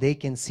 They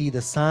can see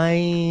the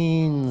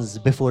signs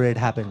before it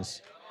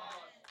happens.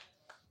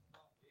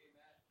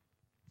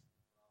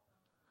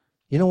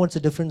 You know what's the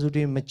difference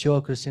between a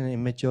mature Christian and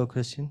immature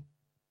Christian?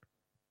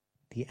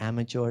 The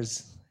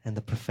amateurs and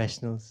the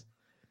professionals.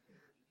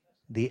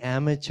 The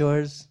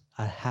amateurs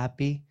are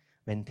happy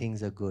when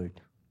things are good.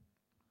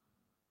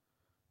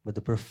 But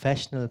the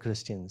professional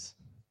Christians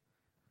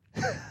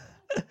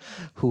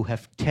who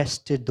have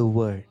tested the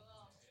word,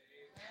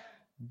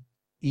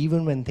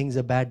 even when things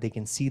are bad, they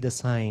can see the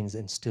signs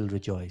and still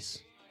rejoice.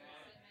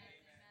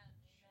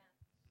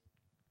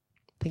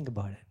 Think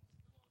about it.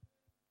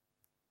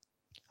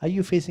 Are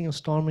you facing a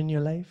storm in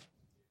your life?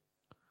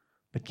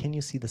 But can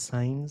you see the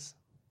signs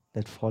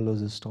that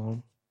follows the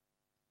storm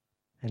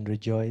and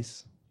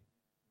rejoice?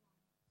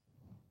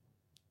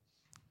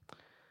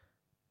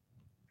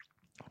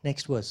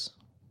 Next verse,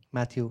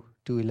 Matthew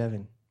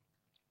 2:11.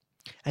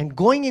 And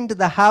going into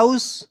the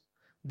house,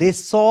 they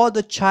saw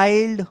the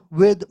child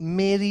with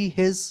Mary,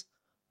 his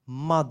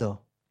mother,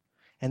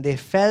 and they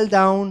fell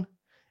down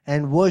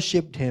and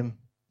worshipped him.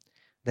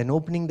 Then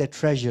opening their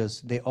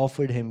treasures, they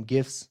offered him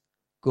gifts,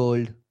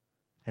 gold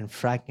and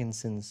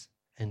frankincense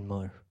and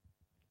myrrh.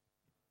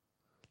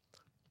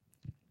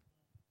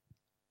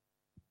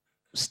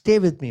 Stay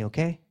with me,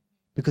 okay?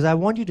 Because I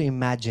want you to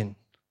imagine,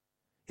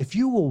 if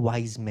you were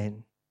wise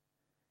men,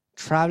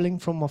 traveling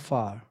from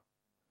afar,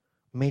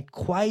 made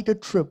quite a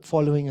trip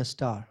following a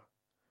star,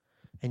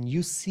 and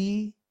you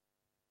see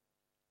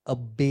a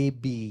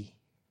baby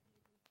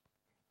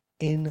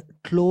in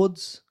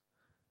clothes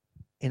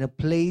in a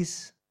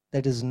place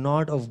that is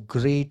not of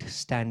great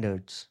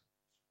standards.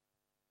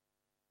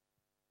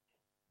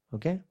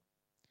 Okay?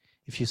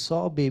 If you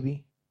saw a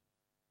baby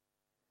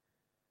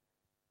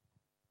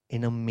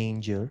in a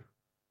manger,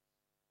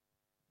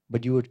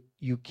 but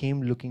you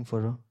came looking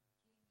for a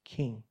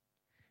king.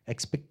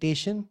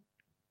 Expectation,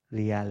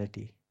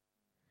 reality.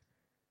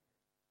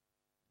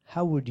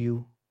 How would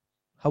you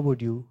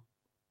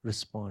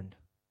respond?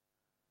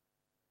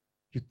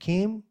 You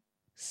came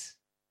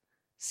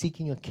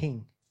seeking a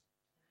king,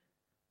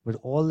 but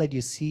all that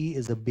you see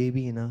is a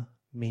baby in a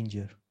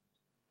manger.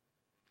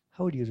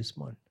 How would you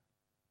respond?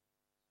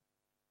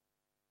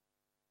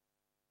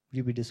 Would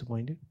you be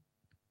disappointed?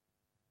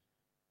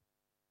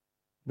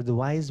 But the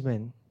wise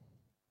men,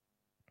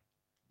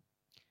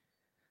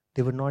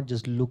 they were not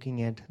just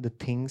looking at the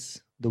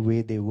things the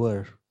way they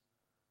were.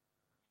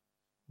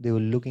 They were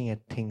looking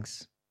at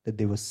things that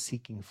they were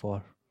seeking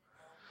for.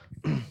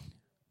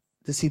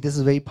 See, this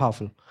is very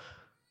powerful.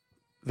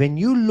 When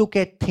you look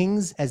at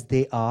things as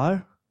they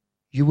are,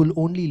 you will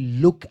only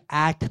look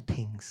at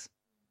things.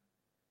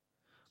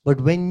 But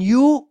when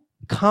you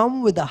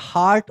come with a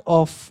heart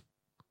of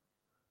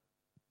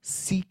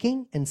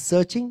seeking and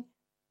searching,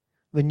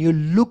 when you're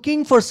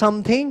looking for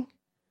something,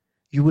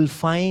 you will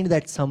find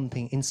that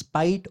something in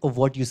spite of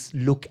what you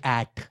look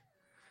at.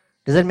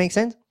 Does that make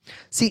sense?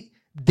 See,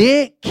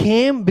 they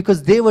came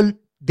because they were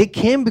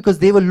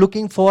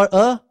looking for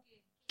a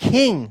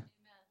king.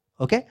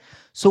 Okay?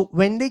 So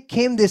when they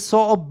came, they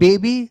saw a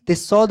baby, they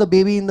saw the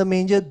baby in the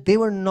manger, they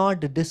were not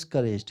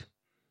discouraged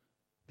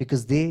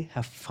because they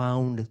have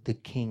found the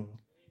king.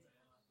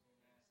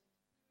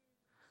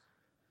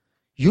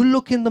 You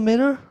look in the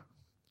mirror,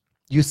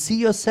 you see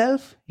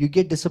yourself, you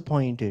get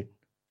disappointed.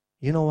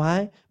 You know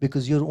why?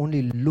 Because you're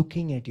only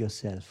looking at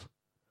yourself.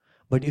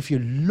 But if you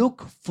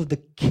look for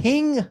the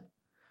king,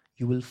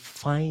 you will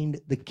find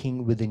the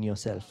king within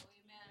yourself.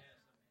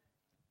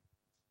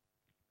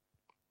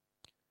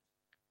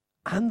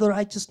 I'm the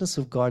righteousness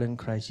of God in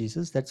Christ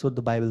Jesus. That's what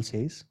the Bible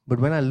says. But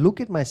when I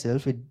look at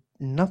myself,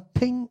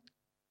 nothing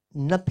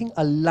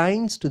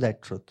aligns to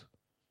that truth.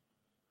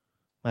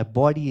 My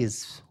body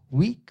is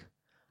weak.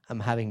 I'm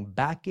having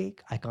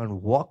backache. I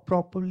can't walk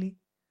properly.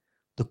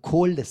 The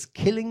cold is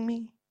killing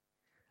me.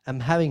 I'm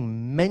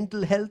having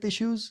mental health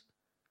issues.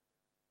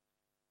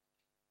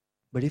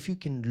 But if you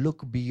can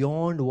look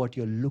beyond what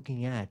you're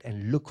looking at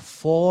and look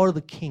for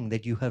the king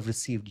that you have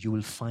received, you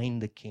will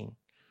find the king.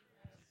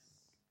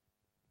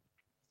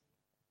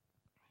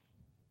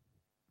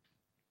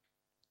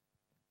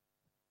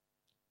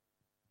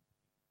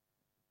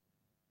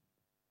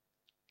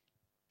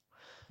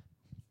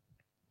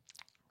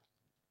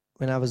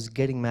 When I was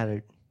getting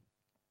married,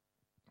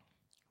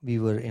 we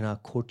were in our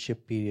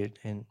courtship period,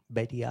 and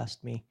Betty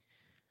asked me,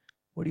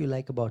 "What do you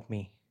like about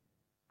me?"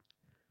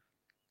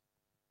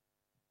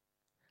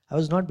 I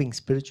was not being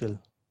spiritual.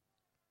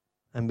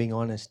 I'm being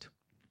honest.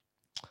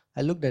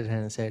 I looked at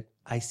her and said,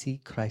 "I see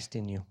Christ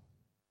in you,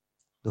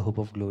 the hope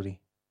of glory."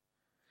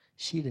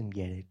 She didn't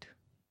get it.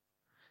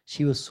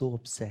 She was so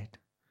upset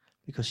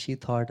because she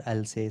thought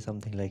I'll say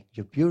something like,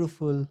 "You're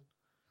beautiful,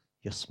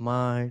 you're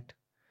smart,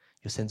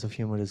 your sense of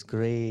humor is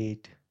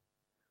great."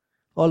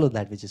 All of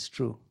that, which is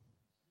true.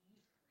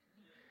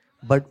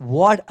 But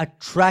what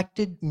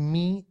attracted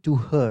me to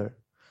her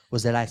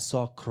was that I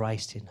saw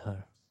Christ in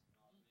her.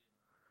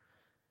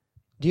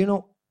 Do you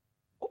know,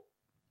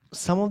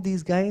 some of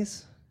these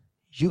guys,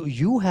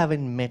 you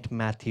haven't met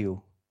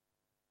Matthew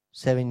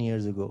 7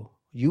 years ago.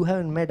 You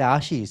haven't met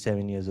Ashi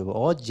 7 years ago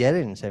or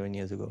Jaren 7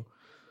 years ago.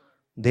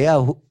 They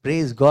are,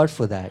 praise God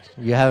for that.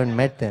 You haven't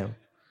met them.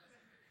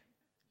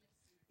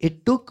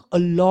 It took a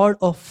lot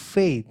of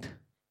faith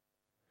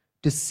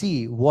to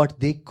see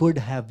what they could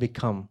have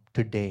become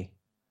today.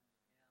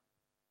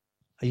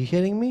 Are you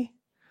hearing me?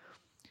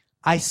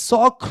 I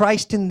saw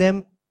Christ in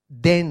them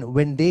then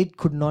when they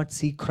could not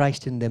see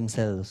Christ in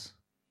themselves.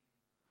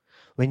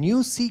 When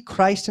you see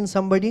Christ in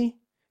somebody,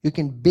 you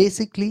can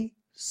basically,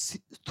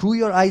 through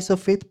your eyes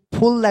of faith,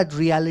 pull that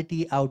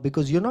reality out,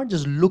 because you're not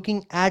just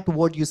looking at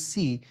what you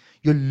see,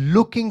 you're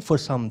looking for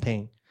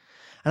something.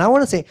 And I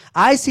want to say,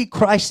 I see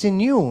Christ in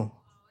you.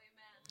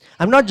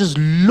 I'm not just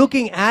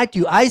looking at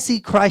you, I see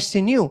Christ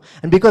in you.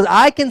 And because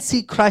I can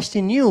see Christ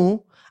in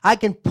you, I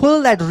can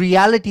pull that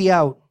reality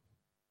out.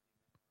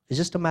 It's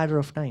just a matter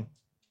of time.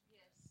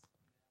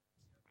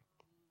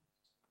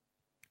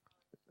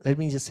 Let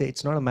me just say,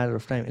 it's not a matter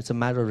of time, it's a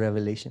matter of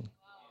revelation.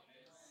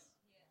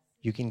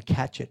 You can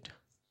catch it.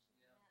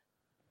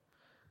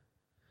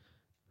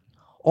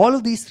 All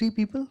of these three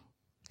people,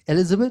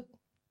 Elizabeth,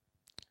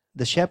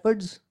 the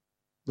shepherds,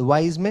 the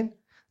wise men,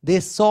 they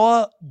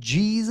saw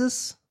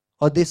Jesus,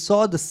 or they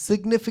saw the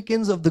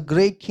significance of the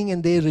great king,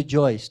 and they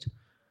rejoiced.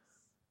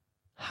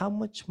 How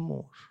much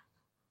more?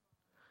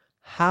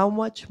 How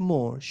much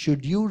more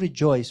should you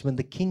rejoice when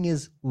the king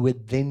is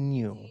within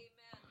you?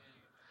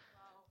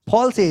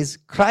 Paul says,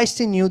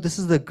 Christ in you, this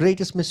is the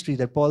greatest mystery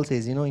that Paul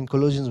says, in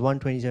Colossians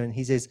 1:27,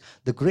 he says,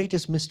 the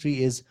greatest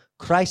mystery is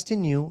Christ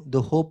in you,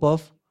 the hope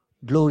of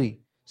glory.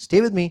 Stay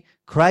with me.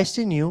 Christ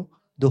in you,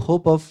 the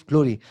hope of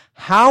glory.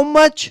 How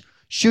much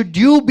should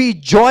you be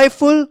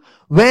joyful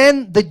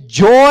when the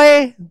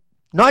joy,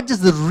 not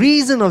just the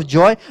reason of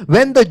joy,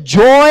 when the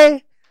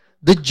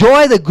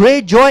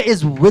great joy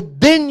is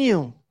within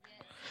you?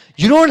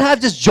 You don't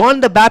have just John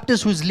the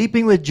Baptist who's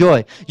leaping with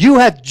joy. You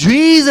have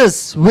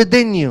Jesus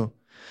within you.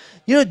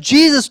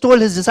 Jesus told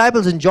his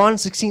disciples in John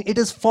 16, it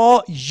is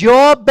for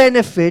your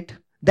benefit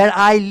that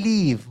I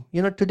leave.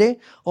 Today,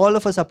 all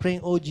of us are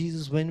praying, oh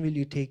Jesus, when will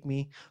you take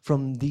me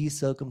from these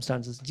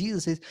circumstances?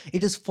 Jesus says,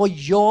 it is for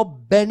your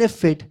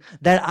benefit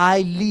that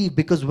I leave,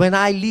 because when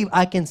I leave,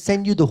 I can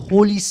send you the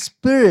Holy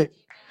Spirit.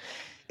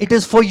 It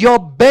is for your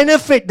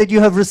benefit that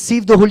you have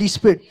received the Holy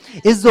Spirit.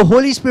 Is the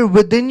Holy Spirit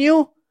within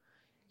you?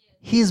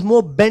 He is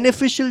more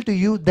beneficial to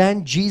you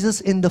than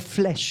Jesus in the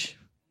flesh.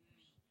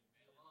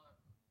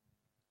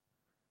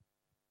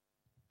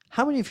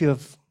 How many of you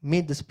have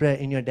made this prayer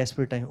in your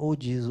desperate time? Oh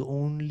Jesus,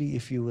 only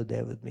if you were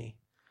there with me.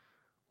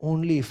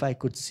 Only if I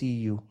could see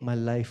you, my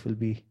life will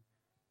be.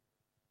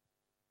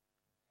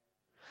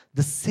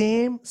 The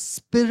same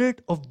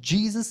Spirit of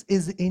Jesus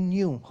is in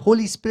you.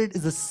 Holy Spirit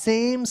is the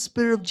same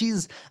Spirit of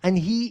Jesus, and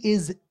He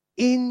is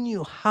in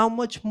you. How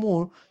much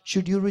more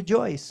should you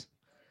rejoice?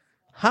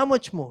 How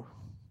much more?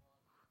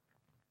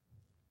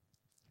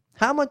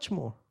 How much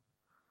more?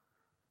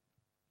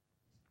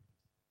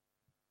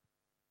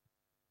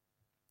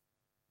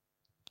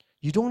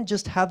 You don't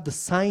just have the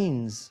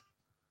signs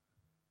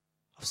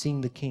of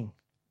seeing the King.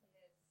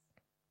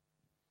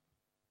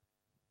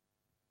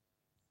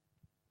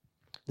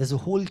 There's a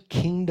whole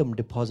kingdom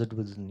deposited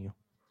within you.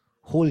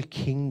 Whole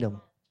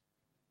kingdom.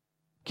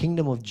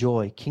 Kingdom of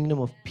joy, kingdom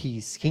of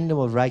peace, kingdom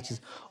of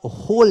righteousness. A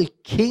whole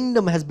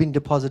kingdom has been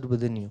deposited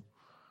within you.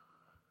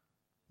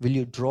 Will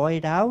you draw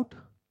it out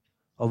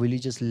or will you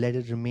just let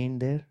it remain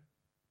there?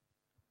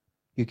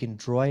 You can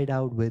draw it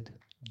out with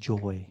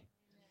joy.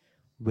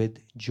 With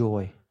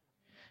joy.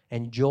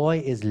 And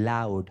joy is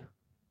loud.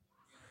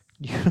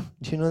 Do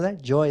you know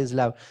that? Joy is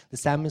loud. The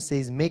psalmist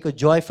says, make a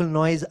joyful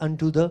noise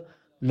unto the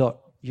Lord.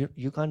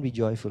 You can't be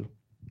joyful.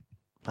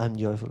 I'm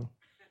joyful.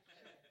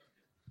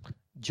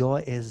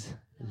 Joy is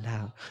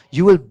loud.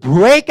 You will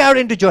break out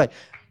into joy.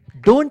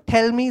 Don't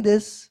tell me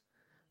this,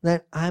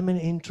 that I'm an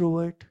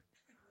introvert.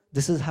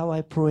 This is how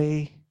I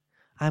pray.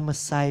 I'm a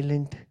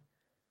silent,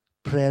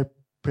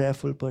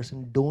 prayerful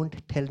person. Don't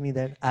tell me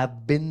that.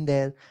 I've been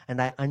there and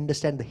I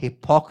understand the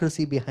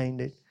hypocrisy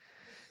behind it.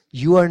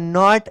 You are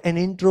not an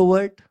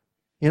introvert,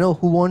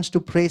 who wants to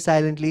pray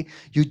silently.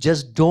 You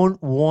just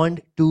don't want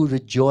to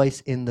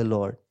rejoice in the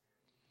Lord.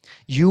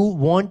 You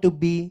want to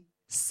be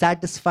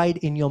satisfied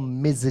in your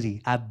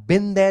misery. I've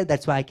been there.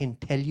 That's why I can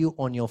tell you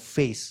on your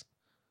face.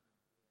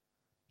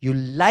 You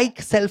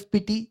like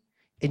self-pity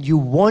and you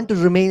want to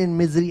remain in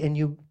misery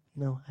and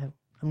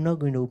I'm not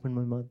going to open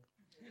my mouth.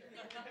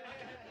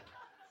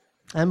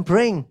 I'm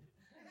praying.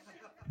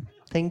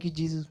 Thank you,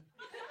 Jesus.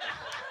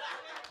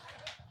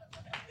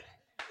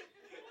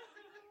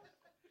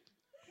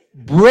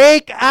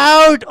 Break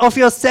out of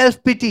your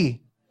self-pity.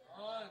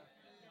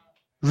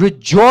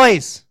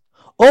 Rejoice.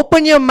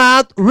 Open your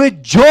mouth.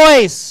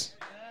 Rejoice.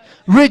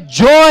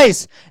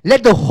 Rejoice.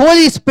 Let the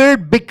Holy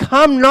Spirit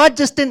become not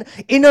just an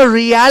inner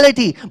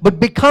reality, but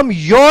become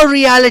your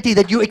reality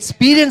that you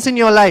experience in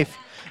your life.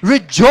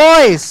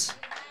 Rejoice.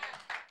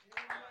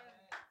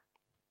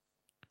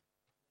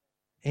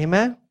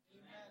 Amen?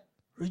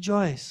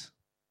 Rejoice.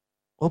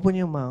 Open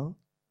your mouth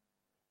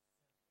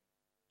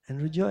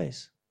and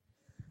rejoice.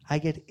 I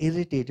get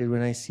irritated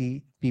when I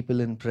see people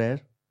in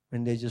prayer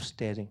when they're just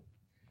staring.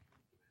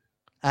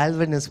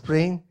 Alvin is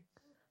praying.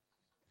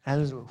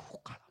 And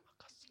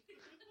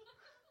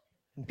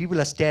people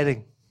are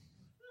staring.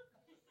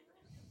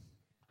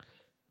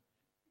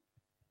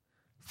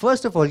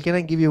 First of all, can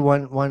I give you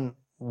one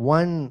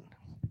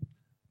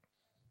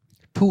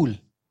tool?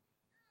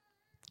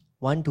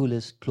 One tool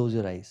is close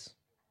your eyes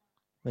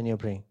when you're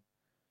praying.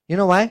 You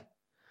know why?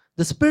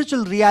 The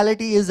spiritual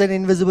reality is an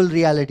invisible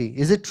reality.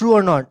 Is it true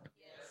or not?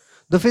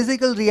 The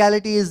physical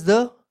reality is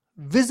the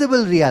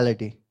visible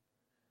reality.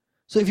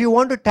 So if you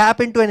want to tap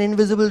into an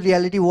invisible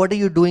reality, what are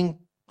you doing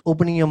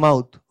opening your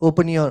mouth?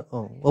 Open your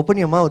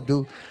mouth,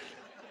 dude.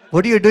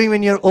 What are you doing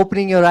when you're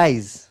opening your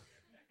eyes?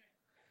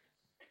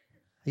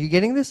 Are you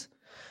getting this?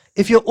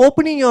 If you're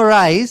opening your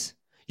eyes,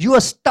 you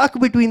are stuck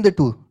between the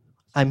two.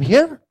 I'm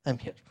here.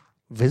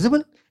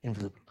 Visible,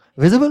 invisible.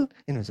 Visible,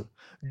 invisible.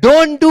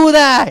 Don't do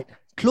that.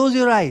 Close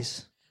your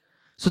eyes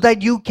so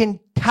that you can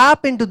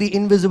tap into the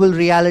invisible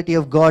reality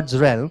of God's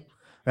realm,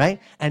 right?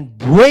 And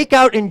break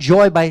out in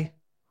joy by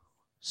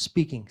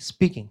speaking.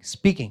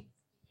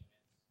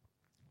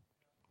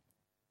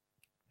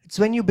 It's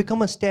when you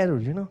become a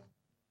starer,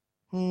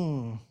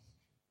 I'm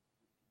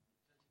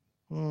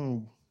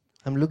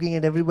looking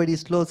at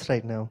everybody's clothes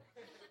right now.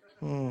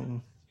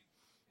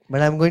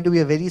 But I'm going to be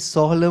a very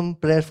solemn,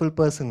 prayerful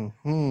person.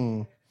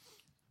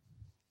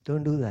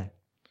 Don't do that.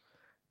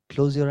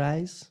 Close your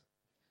eyes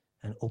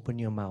and open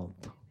your mouth.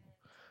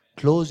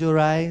 Close your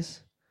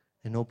eyes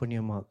and open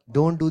your mouth.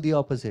 Don't do the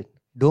opposite.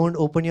 Don't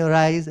open your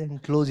eyes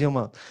and close your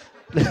mouth.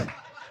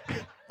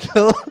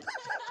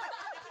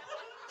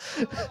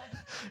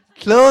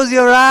 Close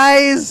your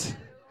eyes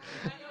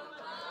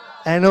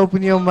and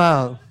open your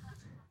mouth.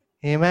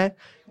 Amen.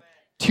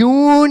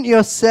 Tune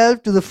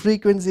yourself to the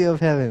frequency of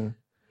heaven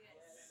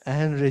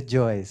and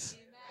rejoice.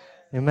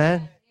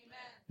 Amen.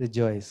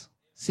 Rejoice.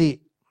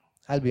 See,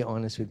 I'll be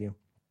honest with you.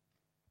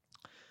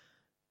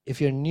 If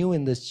you're new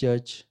in this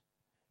church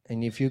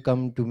and if you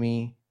come to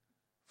me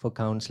for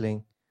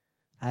counseling,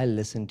 I'll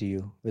listen to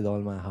you with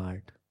all my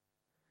heart.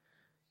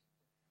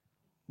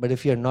 But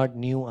if you're not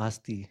new,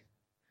 ask the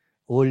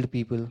old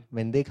people.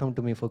 When they come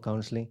to me for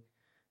counseling,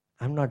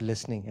 I'm not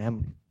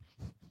listening.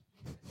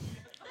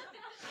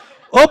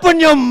 Open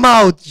your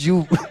mouth,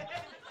 you.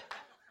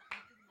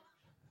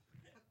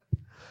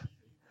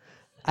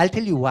 I'll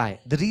tell you why.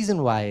 The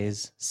reason why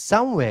is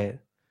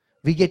somewhere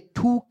we get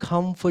too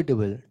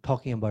comfortable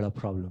talking about our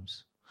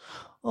problems.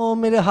 Oh,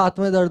 मेरे हाथ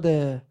में दर्द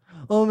है.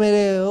 Oh,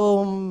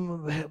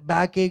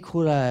 backache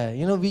हो रहा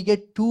है. We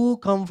get too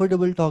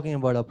comfortable talking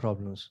about our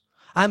problems.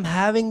 I'm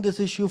having this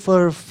issue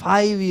for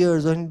 5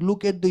 years and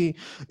look at the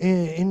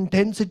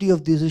intensity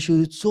of this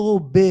issue. It's so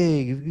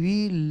big.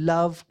 We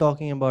love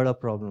talking about our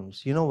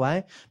problems. You know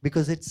why?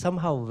 Because it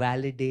somehow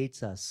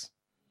validates us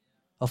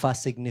of our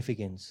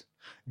significance.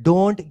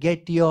 Don't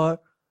get your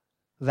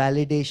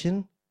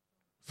validation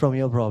from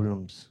your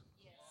problems.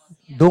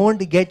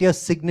 Don't get your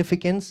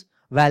significance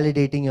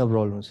validating your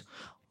problems.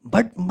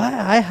 But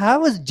I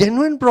have a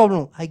genuine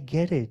problem. I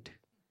get it.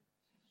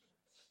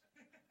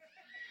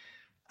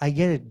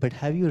 But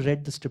have you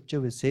read the scripture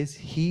which says,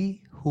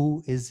 he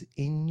who is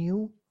in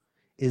you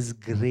is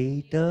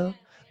greater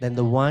than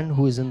the one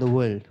who is in the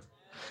world.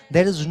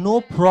 There is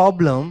no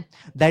problem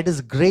that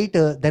is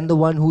greater than the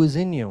one who is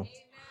in you.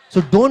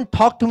 So don't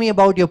talk to me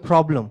about your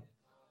problem.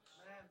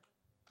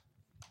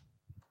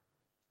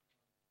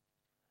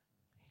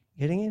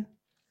 Getting it?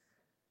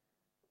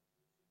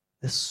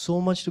 There's so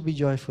much to be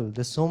joyful.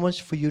 There's so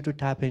much for you to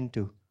tap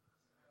into.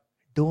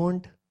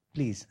 Don't,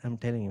 please, I'm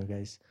telling you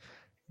guys,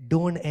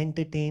 don't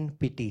entertain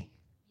pity.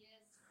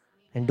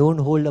 And don't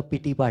hold a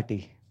pity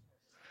party.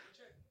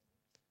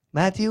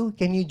 Matthew,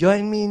 can you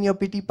join me in your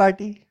pity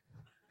party?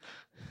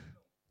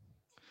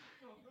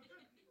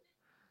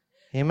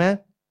 Amen?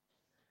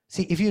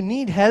 See, if you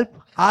need help,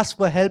 ask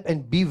for help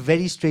and be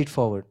very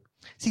straightforward.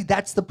 See,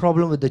 that's the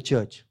problem with the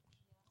church.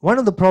 One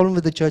of the problems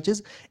with the church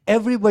is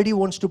everybody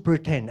wants to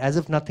pretend as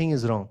if nothing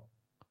is wrong.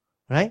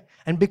 Right?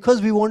 And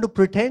because we want to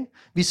pretend,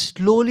 we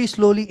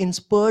slowly, in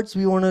spurts,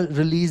 we want to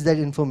release that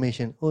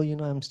information. Oh,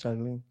 I'm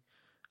struggling.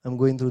 I'm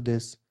going through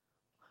this.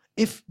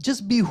 If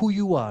just be who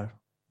you are.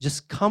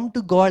 Just come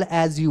to God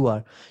as you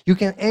are. You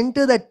can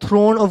enter that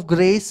throne of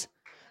grace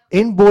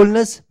in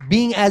boldness,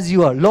 being as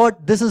you are. Lord,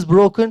 this is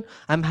broken.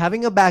 I'm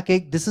having a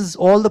backache. This is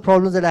all the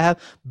problems that I have.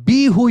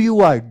 Be who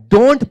you are.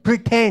 Don't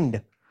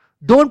pretend.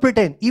 Don't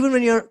pretend. Even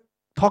when you're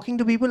talking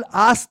to people,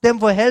 ask them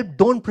for help.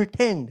 Don't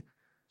pretend.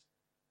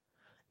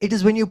 It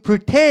is when you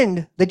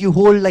pretend that you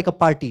hold like a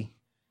party.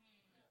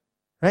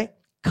 Right?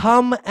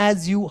 Come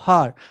as you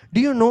are.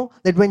 Do you know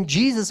that when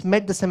Jesus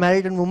met the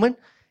Samaritan woman,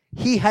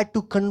 he had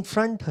to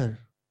confront her?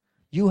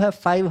 You have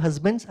 5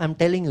 husbands. I'm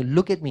telling you,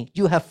 look at me.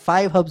 You have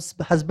 5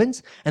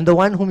 husbands, and the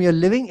one whom you're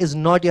living is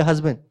not your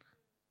husband.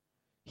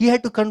 He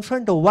had to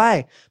confront her.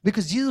 Why?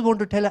 Because Jesus wanted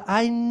to tell her,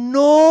 I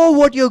know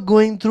what you're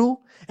going through,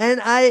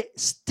 and I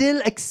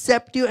still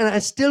accept you, and I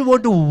still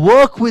want to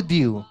work with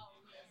you.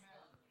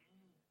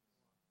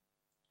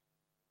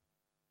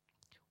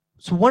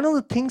 So one of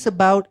the things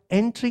about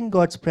entering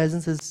God's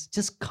presence is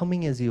just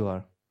coming as you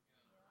are.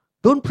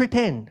 Don't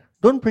pretend.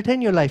 Don't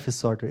pretend your life is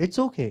sorted. It's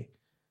okay.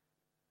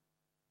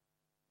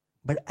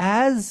 But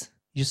as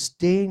you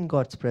stay in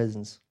God's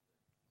presence,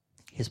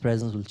 His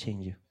presence will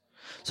change you.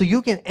 So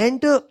you can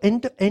enter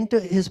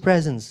His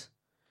presence,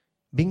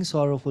 being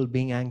sorrowful,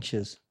 being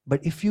anxious.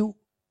 But if you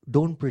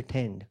don't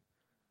pretend,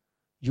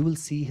 you will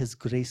see His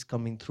grace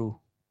coming through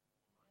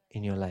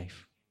in your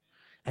life.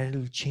 And it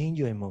will change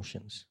your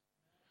emotions.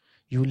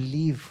 You will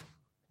leave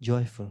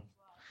joyful.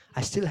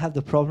 I still have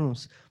the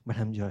problems, but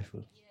I'm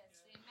joyful.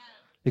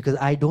 Because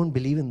I don't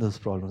believe in those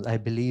problems. I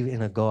believe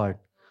in a God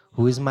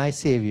who is my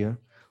Savior,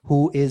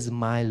 who is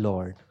my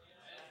Lord.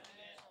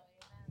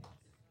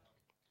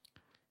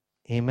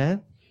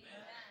 Amen?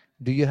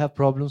 Do you have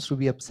problems to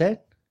be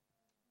upset?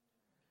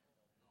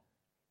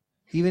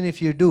 Even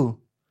if you do,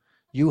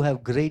 you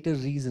have greater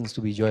reasons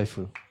to be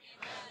joyful.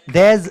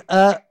 There's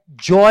a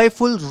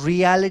joyful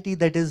reality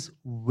that is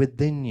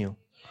within you.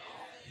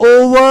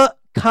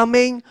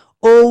 Overcoming,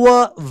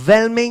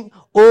 overwhelming,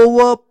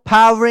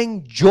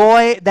 overpowering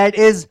joy that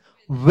is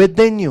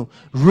within you.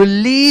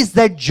 Release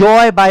that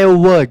joy by your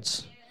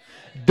words.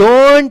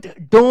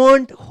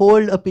 Don't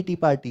hold a pity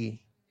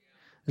party.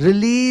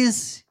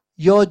 Release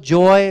your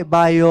joy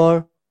by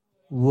your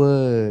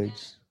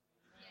words.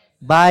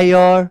 By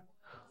your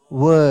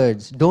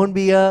words. Don't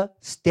be a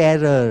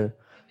starer.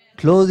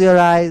 Close your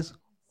eyes,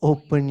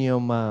 open your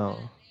mouth.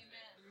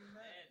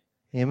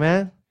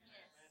 Amen?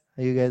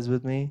 Are you guys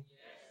with me?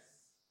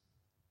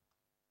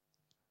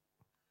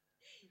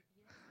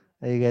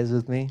 Are you guys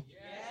with me?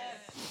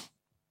 Yes.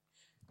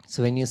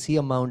 So when you see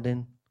a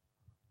mountain,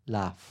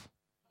 laugh.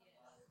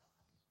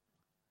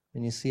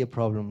 When you see a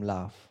problem,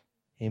 laugh.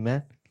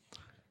 Amen?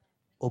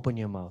 Open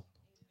your mouth.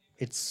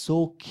 It's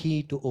so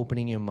key to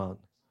opening your mouth.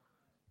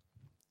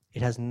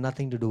 It has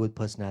nothing to do with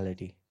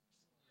personality.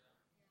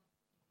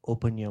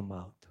 Open your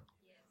mouth.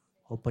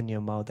 Open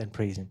your mouth and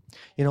praise Him.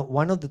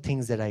 One of the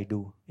things that I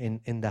do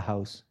in the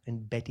house,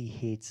 and Betty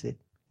hates it,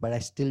 but I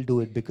still do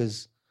it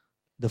because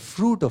the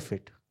fruit of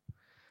it,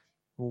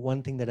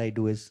 one thing that I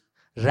do is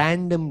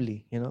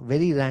randomly,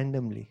 very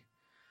randomly,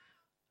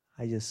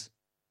 I just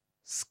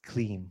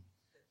scream.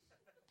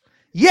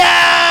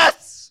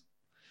 Yes!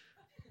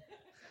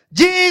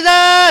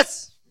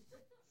 Jesus!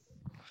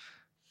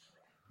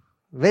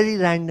 Very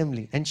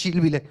randomly. And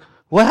she'll be like,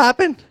 what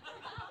happened?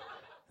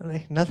 I'm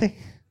like, nothing.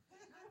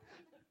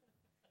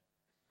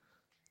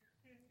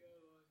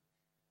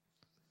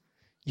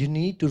 You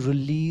need to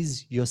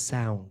release your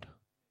sound.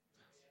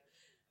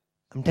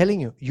 I'm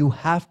telling you, you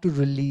have to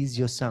release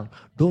your sound.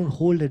 Don't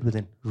hold it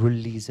within.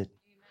 Release it.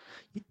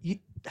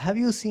 Have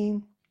you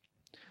seen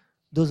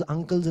those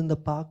uncles in the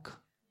park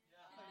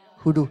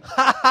who do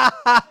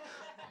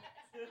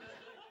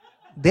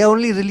they're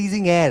only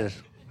releasing air.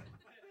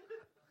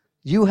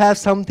 You have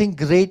something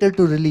greater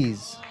to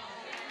release.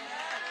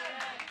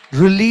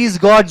 Release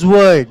God's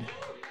word.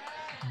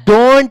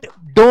 Don't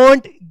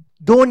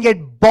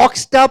get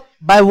boxed up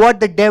by what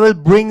the devil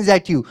brings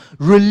at you.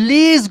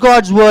 Release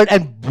God's word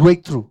and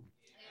break through.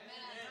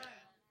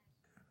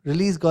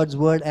 Release God's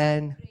word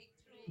and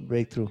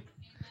break through.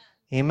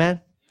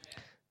 Amen.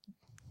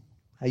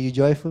 Are you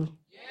joyful?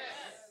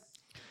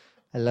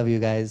 I love you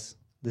guys.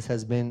 This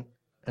has been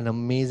an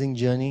amazing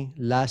journey.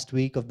 Last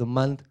week of the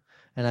month,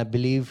 and I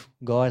believe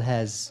God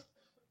has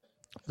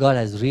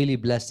really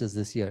blessed us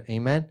this year.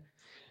 Amen.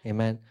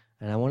 Amen.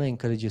 And I want to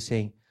encourage you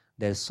saying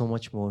there's so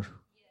much more.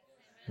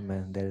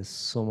 Amen. There is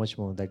so much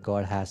more that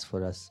God has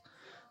for us.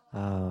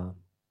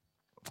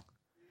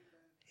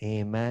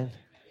 Amen.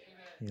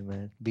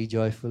 Amen. Be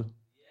joyful.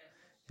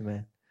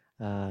 Amen.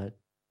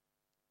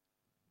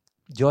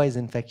 Joy is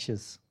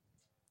infectious.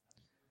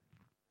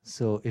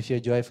 So if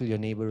you're joyful, your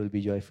neighbor will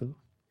be joyful.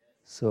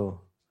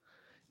 So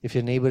if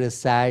your neighbor is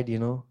sad,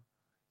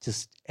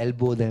 just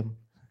elbow them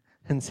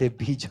and say,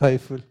 be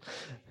joyful.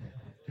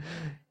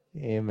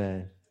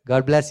 Amen.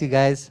 God bless you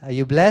guys. Are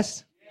you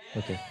blessed?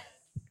 Okay.